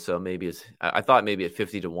Burrow. So I thought maybe at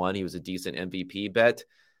 50-1, he was a decent MVP bet.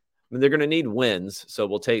 I mean, they're going to need wins. So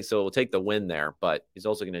we'll take the win there, but he's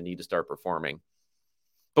also going to need to start performing.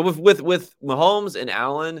 But with Mahomes and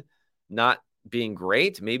Allen not being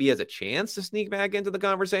great, maybe he has a chance to sneak back into the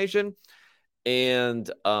conversation. And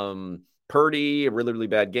Purdy, a really, really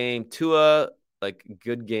bad game. Tua, like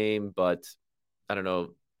good game, but I don't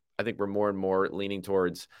know. I think we're more and more leaning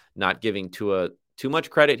towards not giving Tua too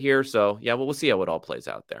much credit here. So yeah, we'll see how it all plays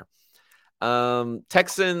out there.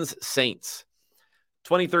 Texans, Saints.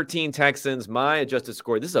 2013 Texans, my adjusted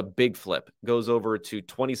score. This is a big flip. Goes over to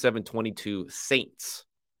 27-22 Saints.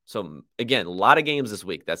 So again, a lot of games this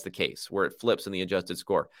week. That's the case where it flips in the adjusted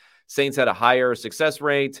score. Saints had a higher success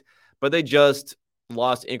rate, but they just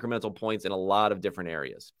lost incremental points in a lot of different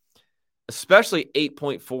areas, especially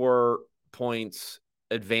 8.4 points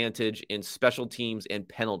advantage in special teams and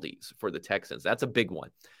penalties for the Texans. That's a big one.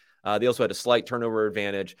 They also had a slight turnover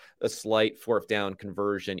advantage, a slight 4th down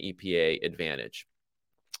conversion EPA advantage.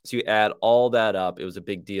 So you add all that up, it was a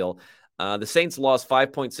big deal. The Saints lost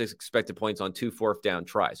 5.6 expected points on 2 4th down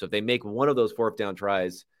tries. So if they make one of those 4th down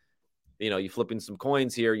tries, you flip in some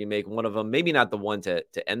coins here, you make one of them, maybe not the one to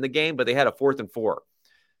end the game, but they had a 4th and 4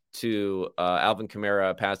 to Alvin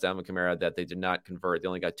Kamara, past Alvin Kamara, that they did not convert. They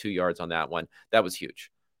only got 2 yards on that one. That was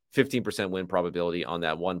huge. 15% win probability on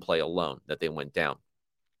that one play alone that they went down.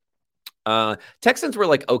 Texans were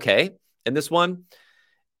like, okay, in this one.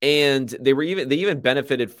 And they even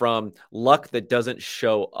benefited from luck that doesn't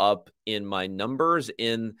show up in my numbers,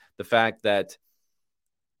 in the fact that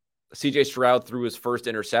CJ Stroud threw his first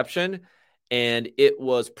interception and it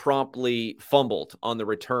was promptly fumbled on the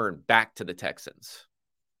return back to the Texans.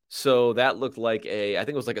 So that looked like I think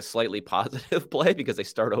it was like a slightly positive play because they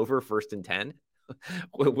start over 1st and 10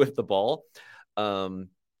 with the ball.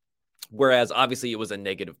 Whereas obviously it was a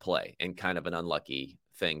negative play and kind of an unlucky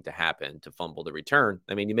thing to happen to fumble the return.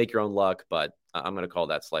 I mean, you make your own luck, but I'm going to call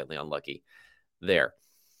that slightly unlucky there.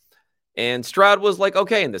 And Stroud was like,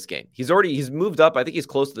 okay, in this game. He's moved up. I think he's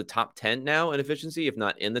close to the top 10 now in efficiency, if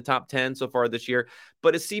not in the top 10 so far this year.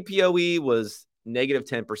 But his CPOE was negative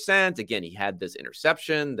 10%. Again, he had this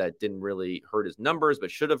interception that didn't really hurt his numbers,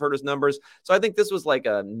 but should have hurt his numbers. So I think this was like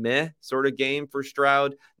a meh sort of game for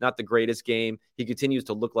Stroud. Not the greatest game. He continues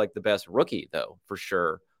to look like the best rookie, though, for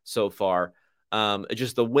sure, so far.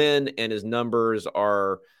 Just the win and his numbers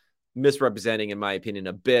are misrepresenting, in my opinion,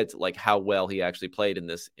 a bit like how well he actually played in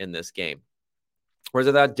this game. Whereas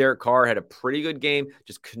I thought Derek Carr had a pretty good game,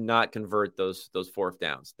 just could not convert those 4th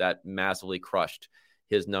downs. That massively crushed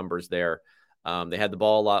his numbers there. They had the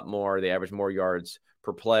ball a lot more. They averaged more yards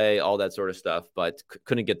per play, all that sort of stuff, but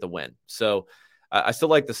couldn't get the win. So I still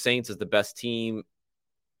like the Saints as the best team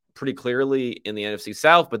pretty clearly in the NFC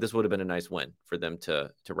South, but this would have been a nice win for them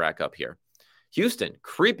to rack up here. Houston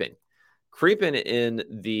creeping in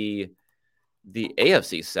the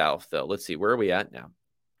AFC South, though. Let's see, where are we at now?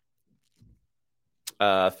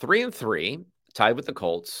 3-3, tied with the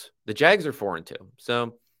Colts. The Jags are 4-2.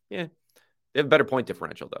 So, yeah, they have a better point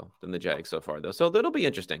differential, though, than the Jags so far, though. So that'll be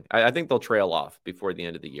interesting. I think they'll trail off before the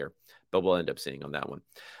end of the year, but we'll end up seeing on that one.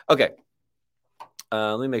 Okay.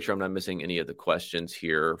 Let me make sure I'm not missing any of the questions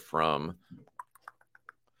here from.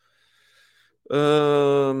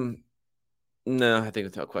 No, I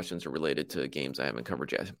think the questions are related to games I haven't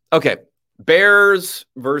covered yet. Okay. Bears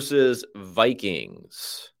versus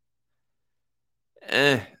Vikings.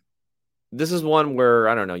 This is one where,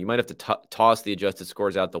 I don't know, you might have to toss the adjusted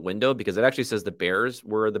scores out the window because it actually says the Bears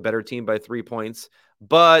were the better team by 3 points.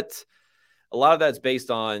 But a lot of that's based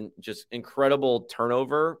on just incredible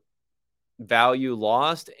turnover value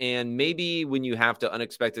lost. And maybe when you have to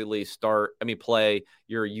unexpectedly play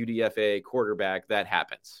your UDFA quarterback, that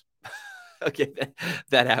happens. Okay,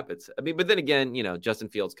 that happens. I mean, but then again, Justin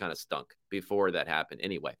Fields kind of stunk before that happened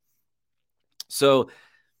anyway. So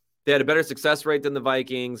they had a better success rate than the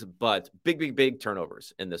Vikings, but big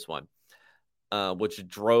turnovers in this one, which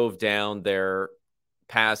drove down their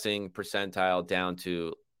passing percentile down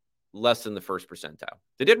to less than the first percentile.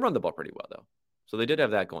 They did run the ball pretty well, though. So they did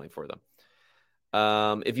have that going for them.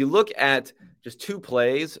 If you look at just 2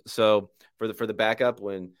 plays, so for the backup,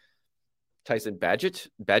 when Tyson Bagent,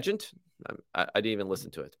 I didn't even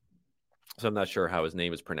listen to it, so I'm not sure how his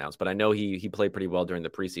name is pronounced, but I know he played pretty well during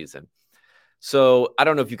the preseason. So I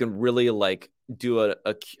don't know if you can really do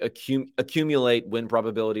accumulate win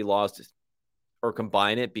probability loss or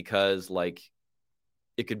combine it, because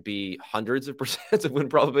it could be hundreds of percents of win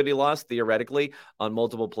probability loss theoretically on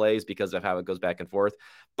multiple plays because of how it goes back and forth.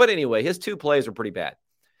 But anyway, his 2 plays are pretty bad.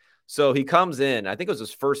 So he comes in, I think it was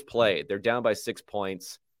his first play. They're down by 6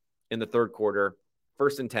 points in the third quarter,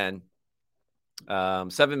 1st and 10,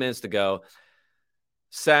 7 minutes to go.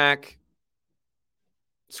 Sack,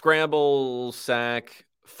 scramble, sack,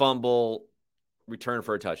 fumble, return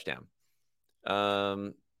for a touchdown.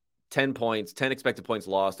 10 points, 10 expected points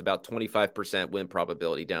lost, about 25% win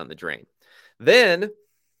probability down the drain. Then,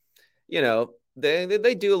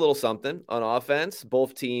 they do a little something on offense.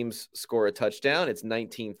 Both teams score a touchdown. It's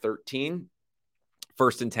 19-13,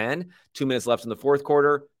 1st and 10, 2 minutes left in the fourth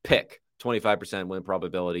quarter, pick, 25% win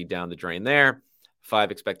probability down the drain there, 5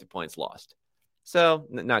 expected points lost. So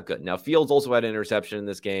not good. Now, Fields also had an interception in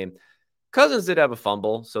this game. Cousins did have a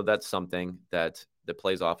fumble, so that's something that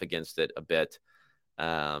plays off against it a bit.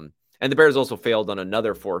 And the Bears also failed on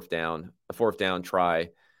another fourth down try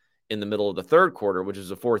in the middle of the third quarter, which is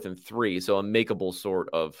a 4th and 3. So a makeable sort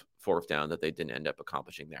of fourth down that they didn't end up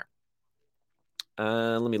accomplishing there.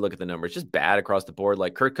 Let me look at the numbers. Just bad across the board.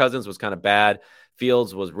 Kirk Cousins was kind of bad.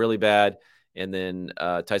 Fields was really bad. And then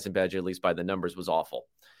Tyson Bagent, at least by the numbers, was awful.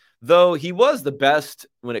 Though he was the best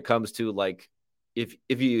when it comes to if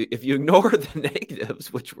you ignore the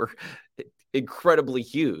negatives, which were incredibly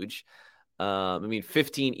huge. 15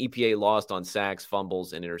 EPA lost on sacks,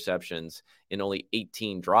 fumbles, and interceptions, and only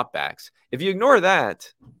 18 dropbacks. If you ignore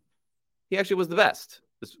that, he actually was the best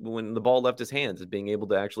when the ball left his hands, is being able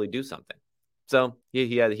to actually do something. So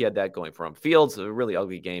he had that going for him. Fields, a really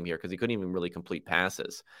ugly game here because he couldn't even really complete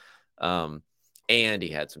passes. And he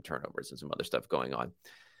had some turnovers and some other stuff going on.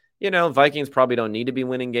 Vikings probably don't need to be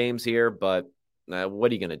winning games here, but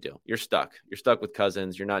what are you going to do? You're stuck. You're stuck with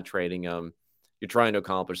Cousins. You're not trading him. You're trying to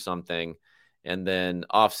accomplish something. And then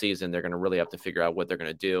off season, they're going to really have to figure out what they're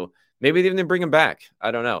going to do. Maybe they even bring him back.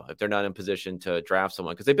 I don't know if they're not in position to draft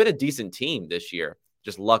someone, because they've been a decent team this year.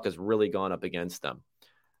 Just luck has really gone up against them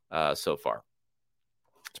so far.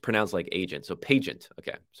 It's pronounced like agent. So Pagent.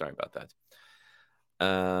 Okay. Sorry about that.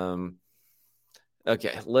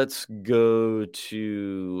 Okay. Let's go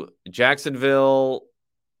to Jacksonville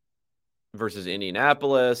versus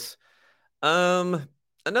Indianapolis.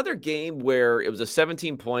 Another game where it was a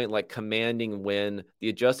 17-point commanding win. The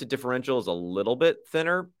adjusted differential is a little bit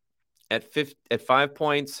thinner at 5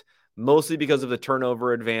 points, mostly because of the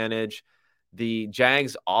turnover advantage. The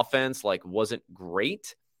Jags offense wasn't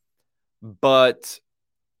great, but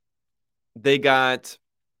they got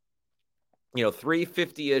 3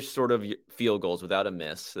 50-ish sort of field goals without a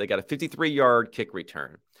miss. They got a 53-yard kick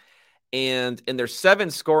return. And in their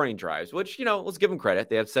 7 scoring drives, which, let's give them credit.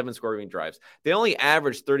 They have 7 scoring drives. They only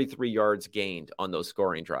averaged 33 yards gained on those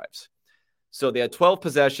scoring drives. So they had 12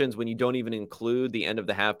 possessions when you don't even include the end of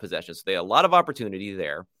the half possessions. So they had a lot of opportunity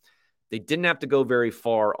there. They didn't have to go very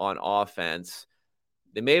far on offense.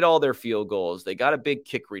 They made all their field goals. They got a big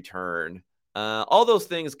kick return. All those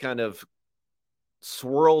things kind of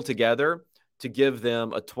swirl together to give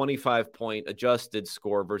them a 25-point adjusted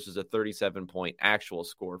score versus a 37-point actual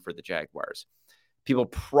score for the Jaguars. People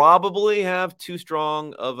probably have too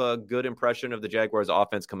strong of a good impression of the Jaguars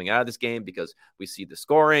offense coming out of this game because we see the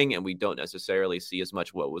scoring and we don't necessarily see as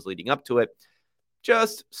much what was leading up to it.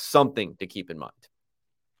 Just something to keep in mind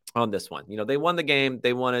on this one. They won the game.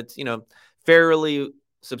 They won it, fairly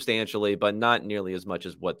substantially, but not nearly as much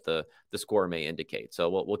as what the score may indicate.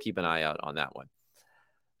 So we'll keep an eye out on that one.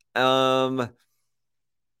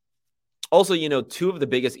 Also, two of the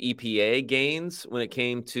biggest EPA gains when it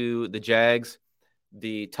came to the Jags,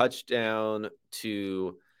 the touchdown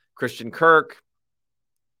to Christian Kirk,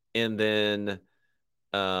 and then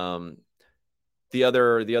the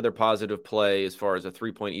other positive play as far as a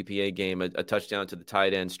 3-point EPA game, a touchdown to the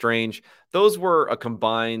tight end Strange. Those were a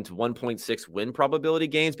combined 1.6 win probability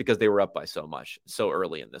gains because they were up by so much so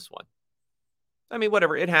early in this one. I mean,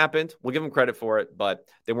 whatever, it happened. We'll give them credit for it, but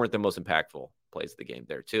they weren't the most impactful plays of the game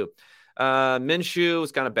there too. Minshew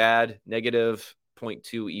was kind of bad, negative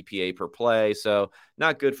 0.2 EPA per play, so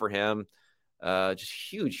not good for him. Just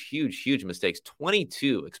huge mistakes.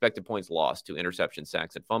 22 expected points lost to interception,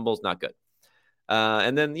 sacks, and fumbles. Not good.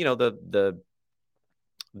 And then the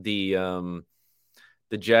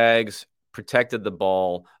Jags protected the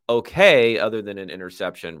ball okay, other than an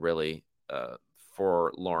interception really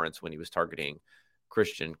for Lawrence when he was targeting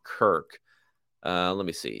Christian Kirk. Let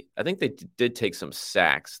me see. I think they did take some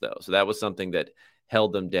sacks though, so that was something that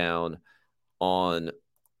held them down on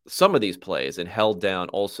some of these plays and held down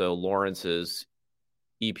also Lawrence's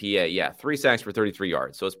EPA. Yeah, 3 sacks for 33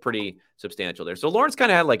 yards. So it's pretty substantial there. So Lawrence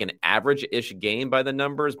kind of had like an average-ish game by the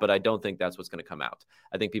numbers, but I don't think that's what's going to come out.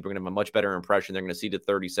 I think people are going to have a much better impression. They're going to see the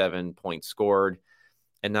 37 points scored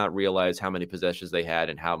and not realize how many possessions they had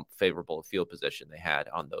and how favorable a field position they had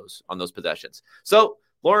on those possessions. So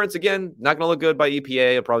Lawrence, again, not going to look good by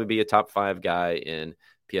EPA. He'll probably be a top 5 guy in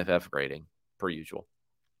PFF grading, per usual.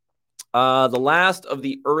 The last of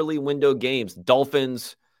the early window games,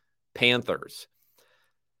 Dolphins-Panthers.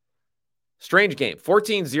 Strange game.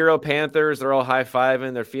 14-0 Panthers. They're all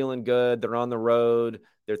high-fiving. They're feeling good. They're on the road.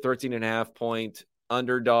 They're 13.5-point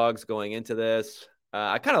underdogs going into this.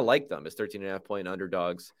 I kind of like them as 13.5-point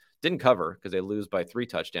underdogs. Didn't cover because they lose by 3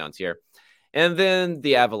 touchdowns here. And then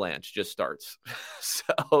the avalanche just starts. So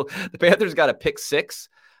the Panthers got a pick 6.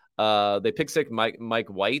 They pick 6 Mike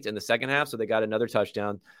White in the second half, so they got another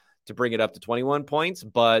touchdown to bring it up to 21 points.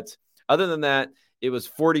 But other than that, it was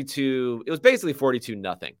 42. It was basically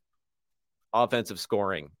 42-0 offensive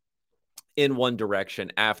scoring in one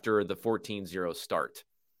direction after the 14-0 start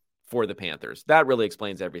for the Panthers. That really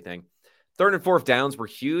explains everything. 3rd and 4th downs were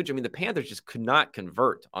huge. I mean, the Panthers just could not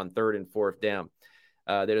convert on 3rd and 4th down.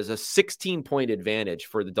 There's a 16-point advantage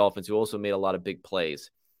for the Dolphins, who also made a lot of big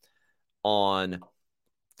plays on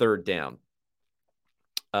 3rd down.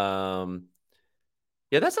 Yeah,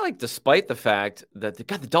 that's like despite the fact that the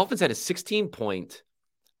Dolphins had a 16-point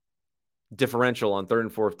differential on 3rd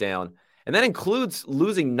and 4th down. And that includes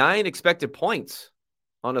losing 9 expected points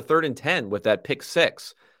on a 3rd and 10 with that pick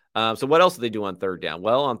 6. So what else did they do on 3rd down?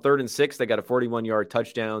 Well, on 3rd and 6, they got a 41-yard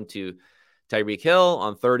touchdown to Tyreek Hill.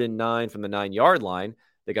 On 3rd and 9 from the 9-yard line,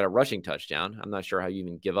 they got a rushing touchdown. I'm not sure how you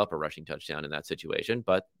even give up a rushing touchdown in that situation,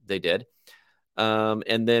 but they did.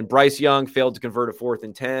 And then Bryce Young failed to convert a 4th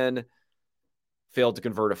and 10, failed to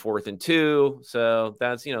convert a 4th and 2. So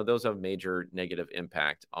that's, those have major negative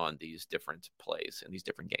impact on these different plays and these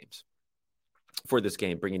different games for this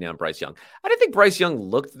game, bringing down Bryce Young. I didn't think Bryce Young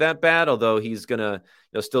looked that bad, although he's going to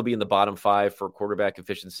still be in the bottom 5 for quarterback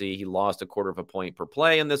efficiency. He lost a 1/4 point per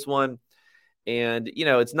play in this one. And,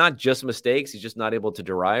 it's not just mistakes. He's just not able to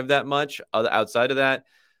derive that much outside of that.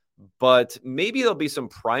 But maybe there'll be some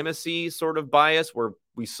primacy sort of bias where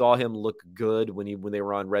we saw him look good when they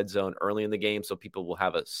were on red zone early in the game. So people will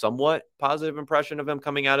have a somewhat positive impression of him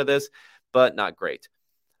coming out of this, but not great.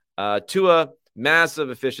 Tua,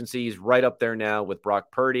 massive efficiency. He's right up there now with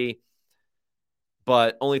Brock Purdy,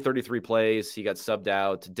 but only 33 plays. He got subbed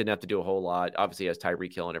out. Didn't have to do a whole lot. Obviously, he has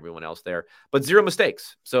Tyreek Hill and everyone else there, but 0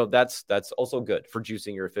 mistakes. So that's also good for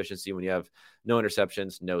juicing your efficiency when you have no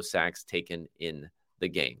interceptions, no sacks taken in the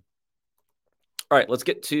game. All right, let's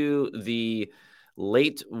get to the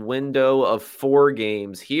late window of 4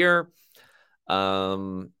 games here.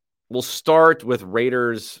 We'll start with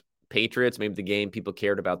Raiders-Patriots, maybe the game people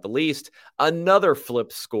cared about the least. Another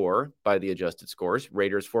flip score by the adjusted scores.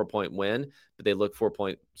 Raiders 4-point win, but they look 4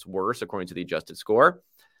 points worse according to the adjusted score.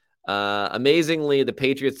 Amazingly, the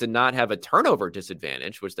Patriots did not have a turnover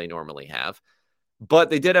disadvantage, which they normally have, but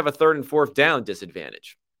they did have a 3rd and 4th down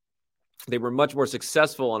disadvantage. They were much more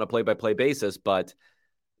successful on a play-by-play basis, but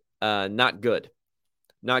not good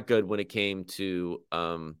not good when it came to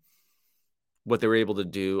what they were able to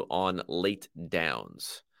do on late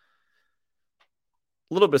downs.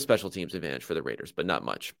 A little bit of special teams advantage for the Raiders, but not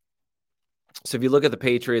much. So if you look at the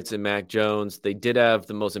Patriots and Mac Jones, they did have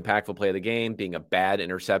the most impactful play of the game, being a bad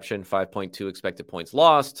interception, 5.2 expected points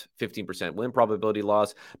lost, 15% win probability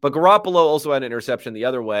loss. But Garoppolo also had an interception the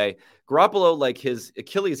other way. Garoppolo, like his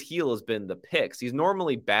Achilles heel has been the picks. He's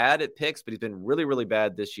normally bad at picks, but he's been really, really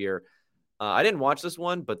bad this year. I didn't watch this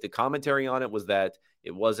one, but the commentary on it was that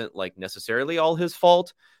it wasn't like necessarily all his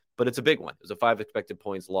fault, but it's a big one. It was a 5 expected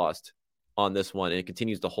points lost on this one, and it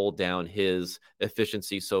continues to hold down his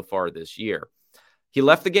efficiency so far this year. He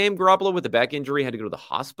left the game, Garoppolo, with a back injury, had to go to the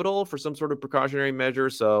hospital for some sort of precautionary measure.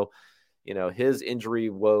 So, his injury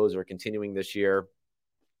woes are continuing this year.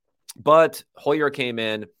 But Hoyer came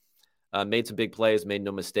in, made some big plays, made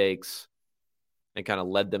no mistakes, and kind of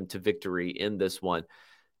led them to victory in this one.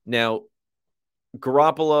 Now,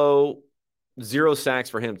 Garoppolo, 0 sacks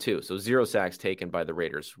for him too. So 0 sacks taken by the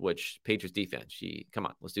Raiders, which Patriots defense, come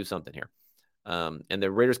on, let's do something here. And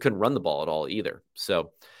the Raiders couldn't run the ball at all either.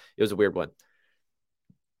 So it was a weird one.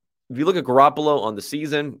 If you look at Garoppolo on the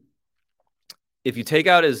season, if you take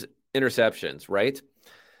out his interceptions, right,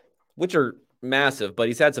 which are massive, but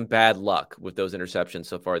he's had some bad luck with those interceptions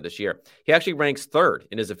so far this year. He actually ranks 3rd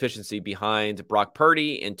in his efficiency behind Brock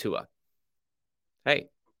Purdy and Tua. Hey,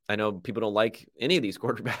 I know people don't like any of these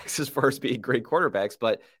quarterbacks as far as being great quarterbacks,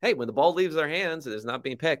 but hey, when the ball leaves their hands and is not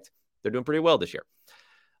being picked, they're doing pretty well this year.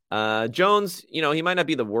 Jones, he might not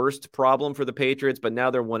be the worst problem for the Patriots, but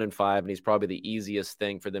now they're 1-5, and he's probably the easiest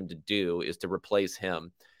thing for them to do is to replace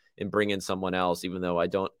him and bring in someone else, even though I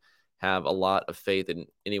don't have a lot of faith in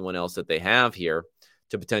anyone else that they have here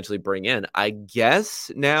to potentially bring in. I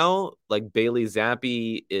guess now, like Bailey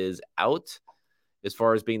Zappi is out as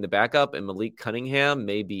far as being the backup, and Malik Cunningham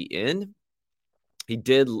may be in.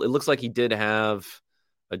 It looks like he did have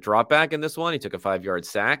a drop back in this one. He took a 5-yard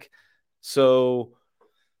sack. So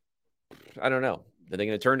I don't know. Are they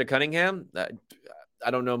going to turn to Cunningham?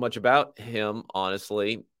 I don't know much about him,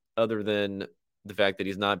 honestly, other than the fact that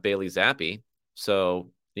he's not Bailey Zappi.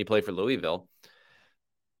 So he played for Louisville.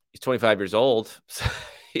 He's 25 years old. So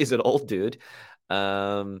he's an old dude.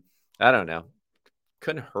 I don't know.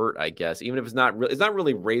 Couldn't hurt, I guess, even if it's not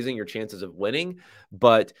really raising your chances of winning,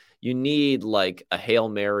 but you need like a Hail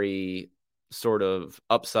Mary sort of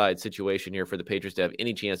upside situation here for the Patriots to have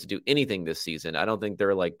any chance to do anything this season. I don't think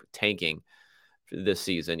they're like tanking this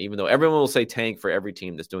season, even though everyone will say tank for every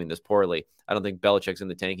team that's doing this poorly. I don't think Belichick's in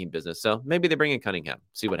the tanking business. So maybe they bring in Cunningham,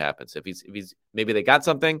 see what happens. If he's maybe they got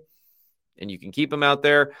something and you can keep him out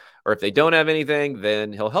there, or if they don't have anything,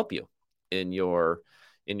 then he'll help you in your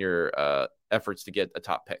efforts to get a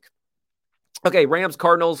top pick. Okay, Rams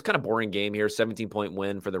Cardinals, kind of boring game here. 17-point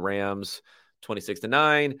win for the Rams,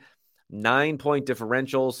 26-9, 9-point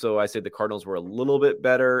differential. So I say the Cardinals were a little bit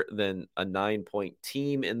better than a 9-point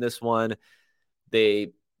team in this one.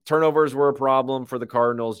 Turnovers were a problem for the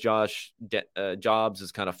Cardinals. Josh Jobs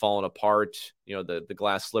is kind of falling apart. The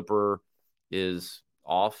glass slipper is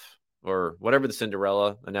off, or whatever the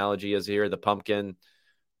Cinderella analogy is here. The pumpkin,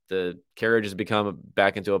 the carriage has become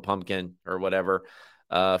back into a pumpkin or whatever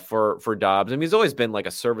for Dobbs. I mean, he's always been like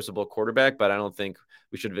a serviceable quarterback, but I don't think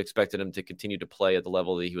we should have expected him to continue to play at the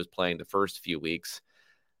level that he was playing the first few weeks.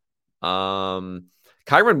 Kyren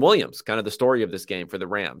Williams, kind of the story of this game for the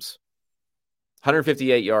Rams.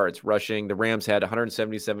 158 yards rushing. The Rams had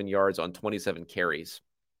 177 yards on 27 carries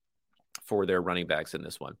for their running backs in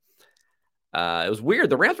this one. It was weird.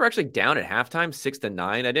 The Rams were actually down at halftime, 6-9.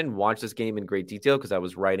 I didn't watch this game in great detail because I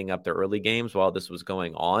was writing up the early games while this was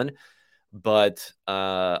going on. But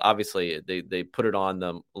obviously, they put it on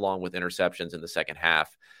them along with interceptions in the second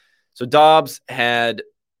half. So Dobbs had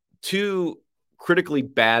 2 critically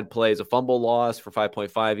bad plays, a fumble loss for 5.5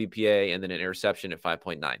 EPA, and then an interception at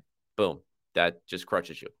 5.9. Boom. That just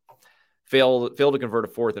crushes you. Failed to convert a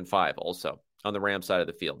 4th and 5 also on the Rams side of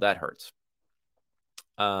the field. That hurts.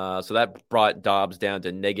 So that brought Dobbs down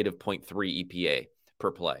to negative 0.3 EPA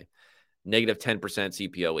per play, negative 10%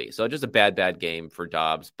 CPOE. So just a bad game for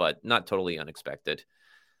Dobbs, but not totally unexpected.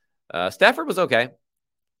 Stafford was okay.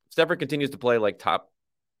 Stafford continues to play like top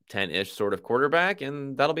 10-ish sort of quarterback,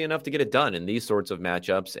 and that'll be enough to get it done in these sorts of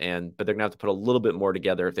matchups. But they're going to have to put a little bit more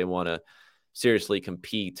together if they want to seriously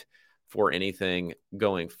compete for anything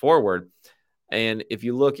going forward. And if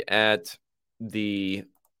you look at the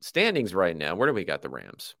standings right now, where do we got the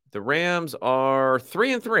Rams? The Rams are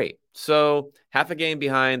 3-3. So half a game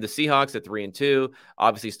behind the Seahawks at 3-2,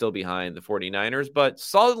 obviously still behind the 49ers, but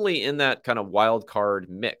solidly in that kind of wild card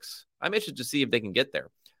mix. I'm interested to see if they can get there.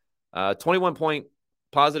 21 point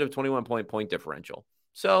differential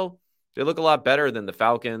So they look a lot better than the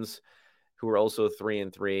Falcons, who are also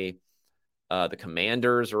 3-3. The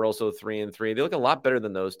Commanders are also 3-3. They look a lot better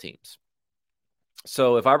than those teams.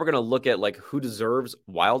 So if I were going to look at like who deserves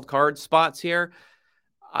wild card spots here,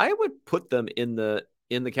 I would put them in the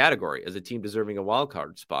category as a team deserving a wild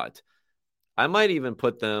card spot. I might even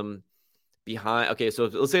put them behind. Okay, so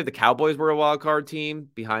let's say if the Cowboys were a wild card team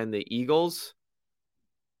behind the Eagles,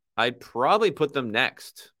 I'd probably put them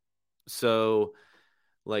next. So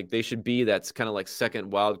like they should be that's kind of like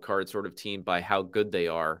second wild card sort of team by how good they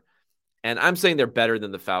are. And I'm saying they're better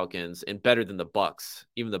than the Falcons and better than the Bucks,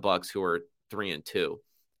 even the Bucks who are 3-2.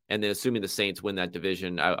 And then assuming the Saints win that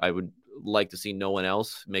division, I would like to see no one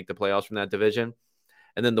else make the playoffs from that division.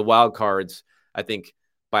 And then the wild cards, I think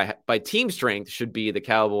by team strength should be the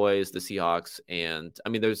Cowboys, the Seahawks, and I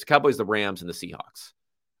mean there's the Cowboys, the Rams, and the Seahawks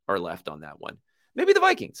are left on that one. Maybe the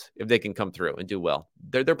Vikings if they can come through and do well.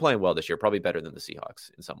 They're playing well this year, probably better than the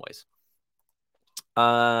Seahawks in some ways.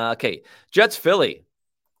 Okay, Jets Philly.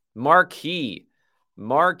 Marquee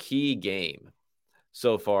game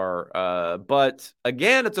so far. But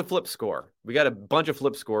again, it's a flip score. We got a bunch of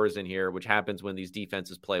flip scores in here, which happens when these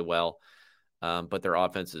defenses play well, but their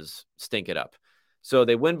offenses stink it up. So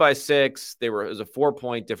they win by 6. It was a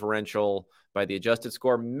 4-point differential by the adjusted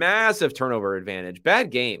score. Massive turnover advantage.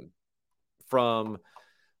 Bad game from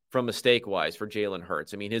mistake-wise for Jalen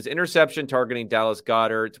Hurts. I mean, his interception targeting Dallas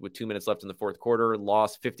Goedert with 2 minutes left in the fourth quarter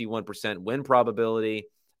lost 51% win probability.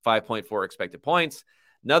 5.4 expected points.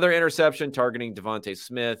 Another interception targeting Devontae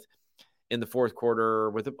Smith in the fourth quarter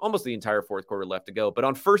with almost the entire fourth quarter left to go. But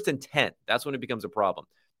on 1st and 10, that's when it becomes a problem.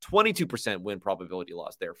 22% win probability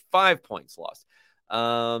lost there. 5 points lost.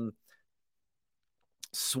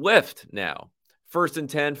 Swift now. 1st and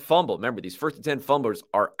 10 fumble. Remember, these 1st and 10 fumblers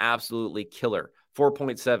are absolutely killer.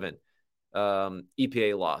 4.7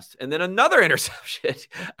 EPA lost. And then another interception.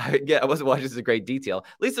 I wasn't watching this in great detail.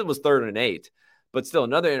 At least it was 3rd and 8. But still,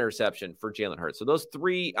 another interception for Jalen Hurts. So those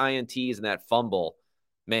 3 INTs and that fumble,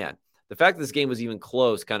 man, the fact that this game was even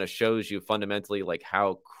close kind of shows you fundamentally like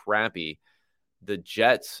how crappy the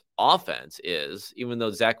Jets offense is, even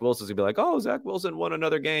though Zach Wilson's going to be like, oh, Zach Wilson won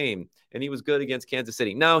another game and he was good against Kansas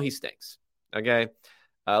City. No, he stinks. Okay.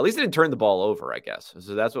 At least he didn't turn the ball over, I guess.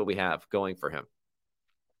 So that's what we have going for him.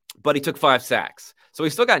 But he took 5 sacks. So he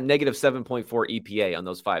still got negative 7.4 EPA on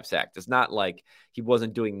those 5 sacks. It's not like he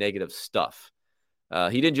wasn't doing negative stuff.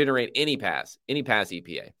 He didn't generate any pass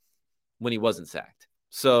EPA when he wasn't sacked.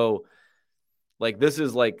 So, like, this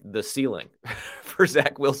is like the ceiling for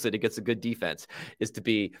Zach Wilson against a good defense is to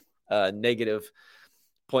be negative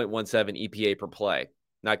 0.17 EPA per play.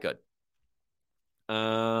 Not good.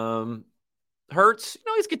 Hurts,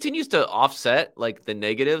 he continues to offset like the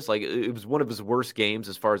negatives. Like it was one of his worst games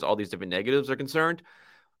as far as all these different negatives are concerned.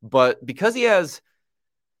 But because he has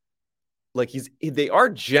they are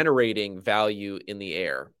generating value in the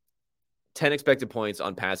air. 10 expected points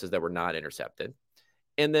on passes that were not intercepted.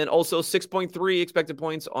 And then also 6.3 expected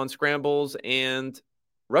points on scrambles and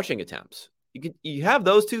rushing attempts. You have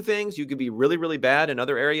those 2 things. You could be really, really bad in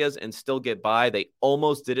other areas and still get by. They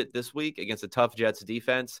almost did it this week against a tough Jets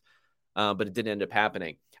defense, but it didn't end up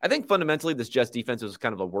happening. I think fundamentally this Jets defense was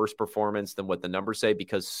kind of a worse performance than what the numbers say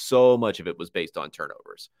because so much of it was based on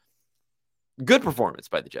turnovers. Good performance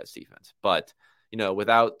by the Jets defense, but,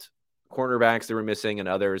 without cornerbacks they were missing and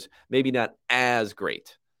others, maybe not as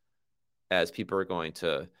great as people are going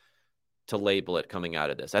to label it coming out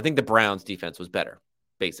of this. I think the Browns defense was better,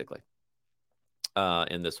 basically,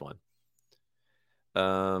 in this one.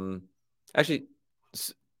 Actually,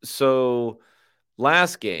 so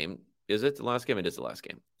last game, is it the last game? It is the last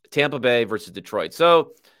game. Tampa Bay versus Detroit.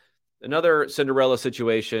 So another Cinderella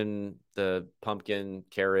situation, the pumpkin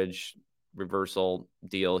carriage reversal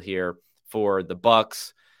deal here for the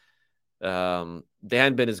Bucks. They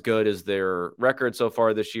hadn't been as good as their record so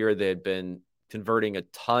far this year. They had been converting a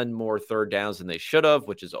ton more 3rd downs than they should have,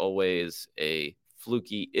 which is always a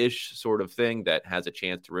fluky-ish sort of thing that has a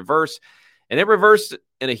chance to reverse. And it reversed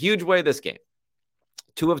in a huge way this game.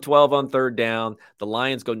 2 of 12 on 3rd down. The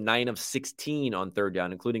Lions go 9 of 16 on 3rd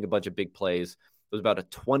down, including a bunch of big plays. It was about a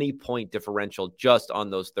 20-point differential just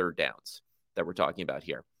on those 3rd downs that we're talking about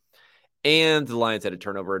here. And the Lions had a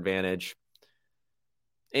turnover advantage.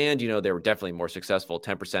 And, they were definitely more successful,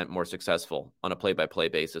 10% more successful on a play-by-play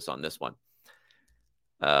basis on this one.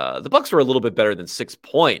 The Bucks were a little bit better than 6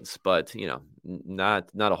 points, but, not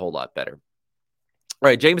a whole lot better. All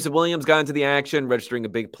right, Jameson Williams got into the action, registering a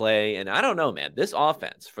big play. And I don't know, man, this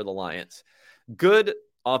offense for the Lions, good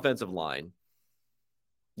offensive line.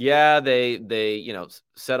 Yeah, they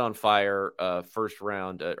set on fire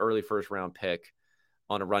early first round pick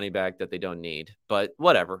on a running back that they don't need, but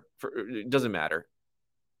whatever. It doesn't matter.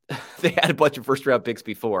 They had a bunch of first-round picks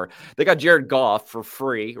before. They got Jared Goff for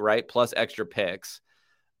free, right? Plus extra picks,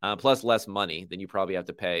 plus less money than you probably have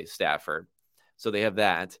to pay Stafford. So they have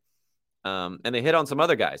that. And they hit on some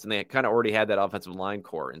other guys, and they kind of already had that offensive line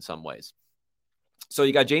core in some ways. So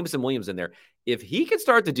you got Jameson Williams in there. If he can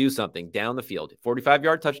start to do something down the field,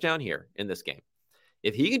 45-yard touchdown here in this game,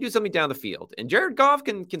 if he can do something down the field, and Jared Goff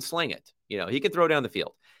can sling it, he can throw down the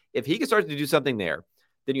field. If he can start to do something there,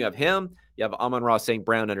 then you have him. You have Amon-Ra St.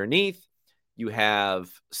 Brown underneath. You have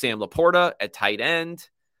Sam Laporta at tight end.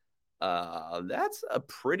 That's a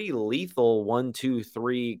pretty lethal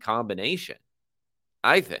 1-2-3 combination,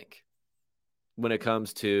 I think, when it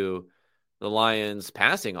comes to the Lions'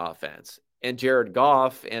 passing offense. And Jared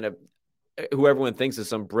Goff and who everyone thinks is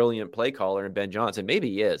some brilliant play caller in Ben Johnson. Maybe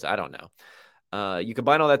he is. I don't know. You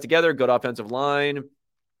combine all that together, good offensive line.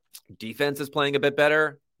 Defense is playing a bit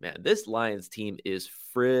better. Man, this Lions team is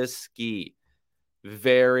frisky.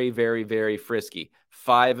 Very, very, very frisky.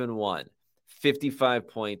 5-1,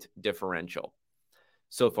 55-point differential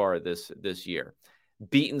so far this year.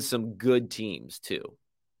 Beaten some good teams too.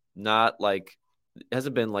 Not like, it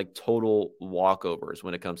hasn't been like total walkovers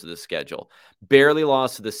when it comes to the schedule. Barely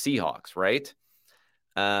lost to the Seahawks, right?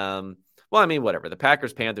 Well, I mean, whatever. The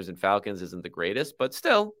Packers, Panthers, and Falcons isn't the greatest, but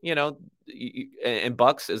still, and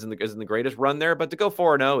Bucks isn't the greatest run there. But to go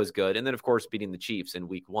 4-0 is good. And then, of course, beating the Chiefs in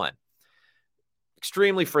week 1.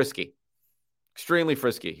 Extremely frisky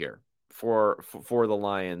here for the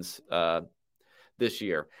Lions this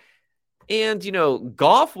year. And,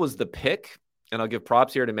 Goff was the pick. And I'll give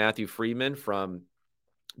props here to Matthew Freeman from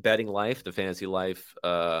Betting Life, the Fantasy Life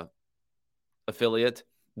affiliate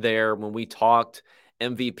there, when we talked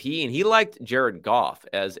MVP, and he liked Jared Goff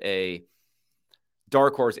as a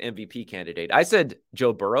dark horse MVP candidate. I said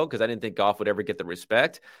Joe Burrow because I didn't think Goff would ever get the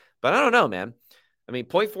respect, but I don't know, man. I mean,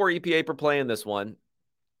 0.4 EPA per play in this one.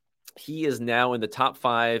 He is now in the top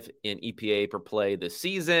 5 in EPA per play this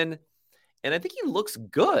season. And I think he looks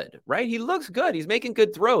good, right? He looks good. He's making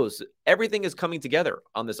good throws. Everything is coming together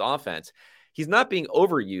on this offense. He's not being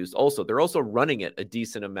overused also. They're also running it a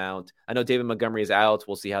decent amount. I know David Montgomery is out.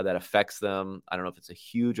 We'll see how that affects them. I don't know if it's a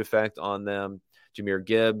huge effect on them. Jahmyr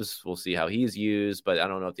Gibbs, we'll see how he's used, but I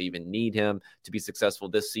don't know if they even need him to be successful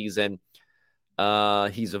this season.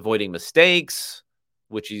 He's avoiding mistakes,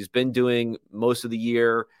 which he's been doing most of the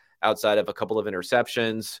year outside of a couple of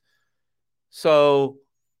interceptions. So,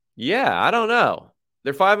 yeah, I don't know.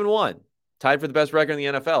 They're 5-1, tied for the best record in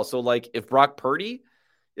the NFL. So, like, if Brock Purdy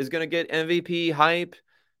is going to get MVP hype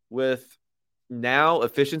with now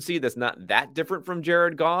efficiency that's not that different from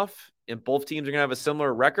Jared Goff, and both teams are going to have a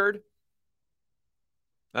similar record,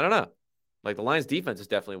 I don't know. Like, the Lions defense is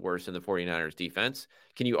definitely worse than the 49ers defense.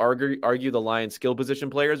 Can you argue the Lions skill position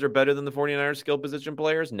players are better than the 49ers skill position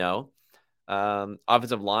players? No.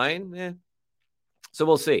 Offensive line, So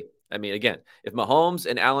we'll see. I mean, again, if Mahomes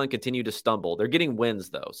and Allen continue to stumble, they're getting wins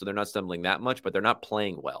though, so they're not stumbling that much, but they're not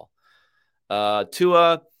playing well.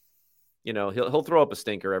 Tua, he'll throw up a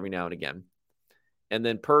stinker every now and again. And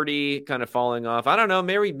then Purdy kind of falling off. I don't know.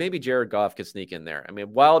 Maybe Jared Goff could sneak in there. I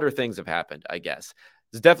mean, wilder things have happened, I guess.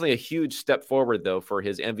 It's definitely a huge step forward, though, for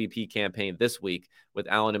his MVP campaign this week, with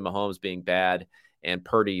Allen and Mahomes being bad and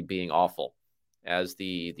Purdy being awful as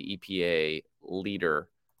the EPA leader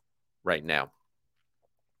right now.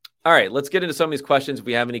 All right, let's get into some of these questions. If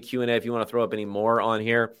we have any Q&A, if you want to throw up any more on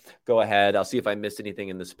here, go ahead. I'll see if I missed anything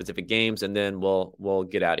in the specific games, and then we'll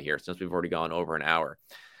get out of here since we've already gone over an hour.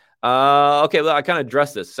 Okay, well, I kind of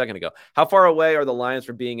addressed this a second ago. How far away are the Lions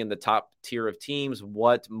from being in the top tier of teams?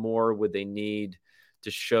 What more would they need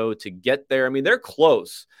to show to get there? I mean, they're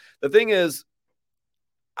close. The thing is,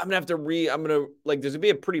 there's going to be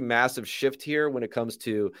a pretty massive shift here when it comes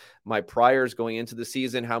to my priors going into the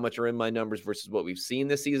season, how much are in my numbers versus what we've seen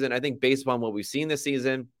this season. I think based upon what we've seen this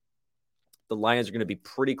season, the Lions are going to be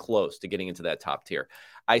pretty close to getting into that top tier.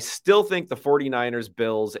 I still think the 49ers,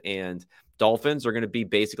 Bills, and Dolphins are going to be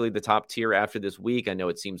basically the top tier after this week. I know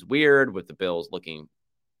it seems weird with the Bills looking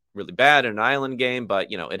really bad in an island game, but,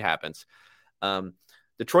 it happens.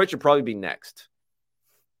 Detroit should probably be next.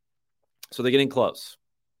 So they're getting close.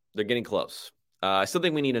 I still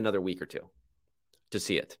think we need another week or two to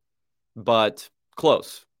see it, but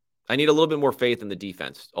close. I need a little bit more faith in the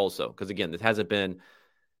defense also, because, again, this hasn't been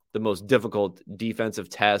the most difficult defensive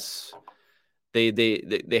tests.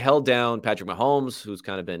 They held down Patrick Mahomes, who's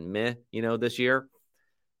kind of been meh, this year.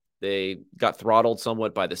 They got throttled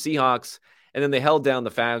somewhat by the Seahawks, and then they held down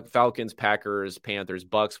the Falcons, Packers, Panthers,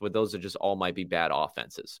 Bucks, but those are just all might be bad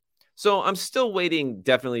offenses. So I'm still waiting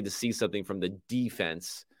definitely to see something from the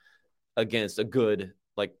defense against a good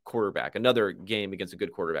like quarterback, another game against a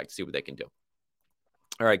good quarterback to see what they can do.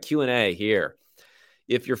 All right, Q&A here.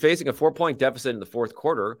 If you're facing a 4-point deficit in the fourth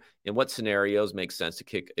quarter, in what scenarios make sense to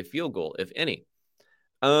kick a field goal, if any?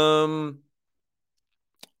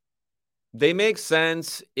 They make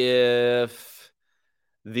sense if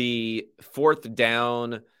the fourth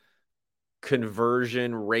down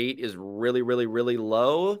conversion rate is really, really, really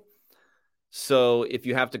low. So if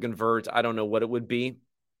you have to convert, I don't know what it would be.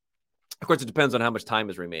 Of course, it depends on how much time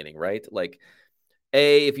is remaining, right? Like,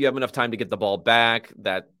 A, if you have enough time to get the ball back,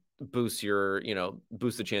 that boosts your,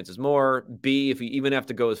 boosts the chances more. B, if you even have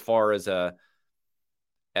to go as far as a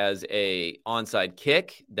onside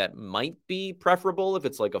kick, that might be preferable if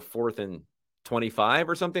it's like a 4th and 25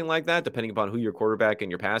 or something like that, depending upon who your quarterback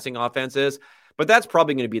and your passing offense is. But that's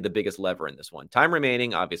probably going to be the biggest lever in this one. Time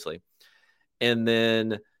remaining, obviously. And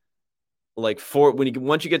then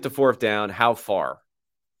once you get to fourth down, how far?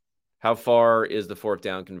 How far is the fourth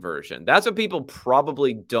down conversion? That's what people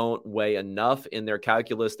probably don't weigh enough in their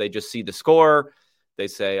calculus. They just see the score. They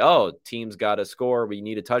say, oh, team's got a score. We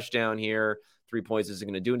need a touchdown here. 3 points isn't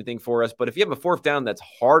going to do anything for us. But if you have a fourth down that's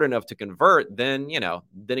hard enough to convert, then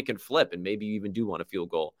it can flip. And maybe you even do want a field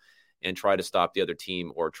goal and try to stop the other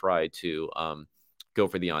team or try to go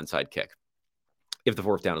for the onside kick if the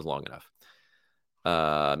fourth down is long enough.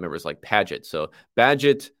 Remember, it's like Padgett. So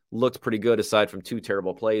Badgett looked pretty good aside from 2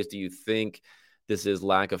 terrible plays. Do you think this is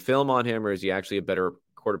lack of film on him, or is he actually a better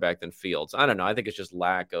quarterback than Fields? I don't know. I think it's just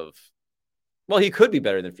lack of – well, he could be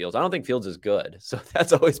better than Fields. I don't think Fields is good, so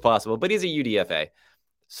that's always possible. But he's a UDFA.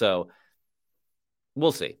 So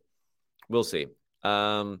we'll see. We'll see.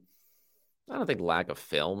 I don't think lack of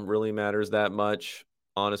film really matters that much,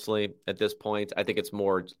 honestly, at this point. I think it's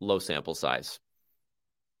more low sample size.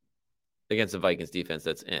 Against the Vikings defense,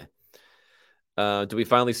 that's do we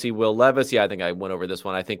finally see Will Levis? Yeah, I think I went over this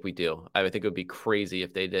one. I think we do. I think it would be crazy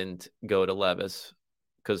if they didn't go to Levis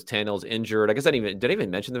because Tannehill's injured. I guess did I even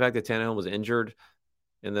mention the fact that Tannehill was injured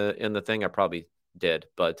in the thing? I probably did.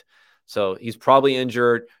 But so he's probably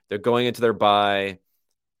injured. They're going into their bye.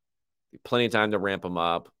 Plenty of time to ramp him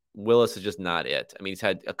up. Willis is just not it. I mean, he's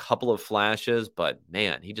had a couple of flashes, but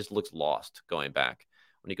man, he just looks lost going back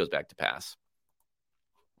when he goes back to pass.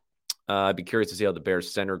 I'd be curious to see how the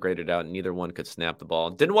Bears center graded out, and neither one could snap the ball.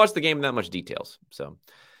 Didn't watch the game in that much details. So,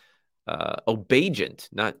 Bagent,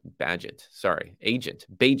 not Badgett. Sorry, Agent,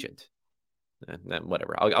 Bagent.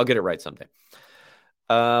 Whatever. I'll get it right someday.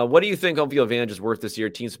 What do you think home field advantage is worth this year,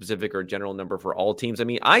 team specific or general number for all teams? I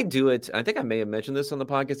mean, I do it. I think I may have mentioned this on the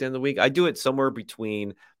podcast at the end of the week. I do it somewhere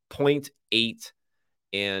between 0.8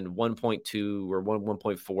 and 1.2 or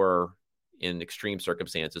 1.4 in extreme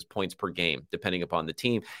circumstances, points per game, depending upon the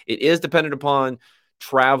team. It is dependent upon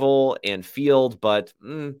travel and field, but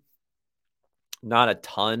not a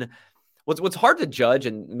ton. What's hard to judge,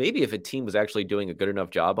 and maybe if a team was actually doing a good enough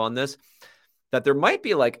job on this, that there might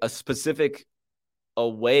be like a specific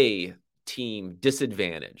away team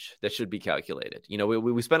disadvantage that should be calculated.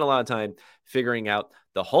 We spend a lot of time figuring out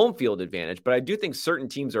the home field advantage, but I do think certain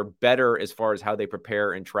teams are better as far as how they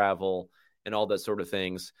prepare and travel and all that sort of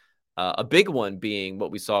things. A big one being what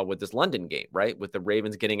we saw with this London game, right? With the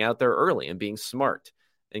Ravens getting out there early and being smart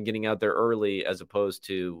and getting out there early as opposed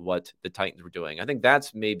to what the Titans were doing. I think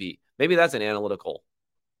that's maybe that's an analytical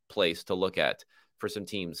place to look at for some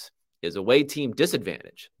teams, is away team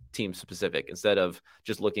disadvantage, team specific, instead of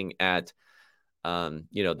just looking at,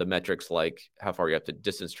 the metrics like how far you have to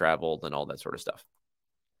distance traveled and all that sort of stuff.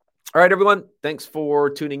 All right, everyone. Thanks for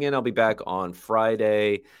tuning in. I'll be back on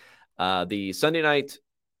Friday. The Sunday night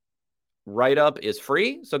write-up is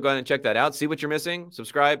free, so go ahead and check that out. See what you're missing.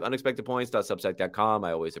 Subscribe, unexpectedpoints.substack.com.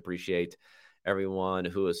 I always appreciate everyone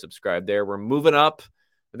who is subscribed there. We're moving up.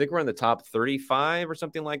 I think we're in the top 35 or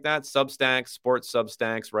something like that. Substacks, sports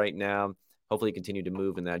Substacks right now. Hopefully continue to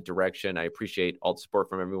move in that direction. I appreciate all the support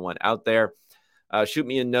from everyone out there. Shoot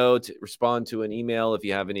me a note, respond to an email if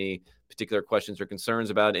you have any particular questions or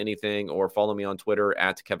concerns about anything, or follow me on Twitter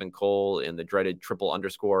at Kevin Cole in the dreaded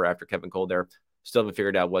 __ after Kevin Cole there. Still haven't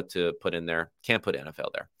figured out what to put in there. Can't put NFL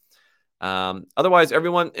there. Otherwise,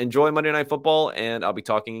 everyone, enjoy Monday Night Football, and I'll be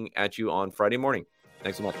talking at you on Friday morning.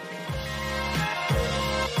 Thanks so much.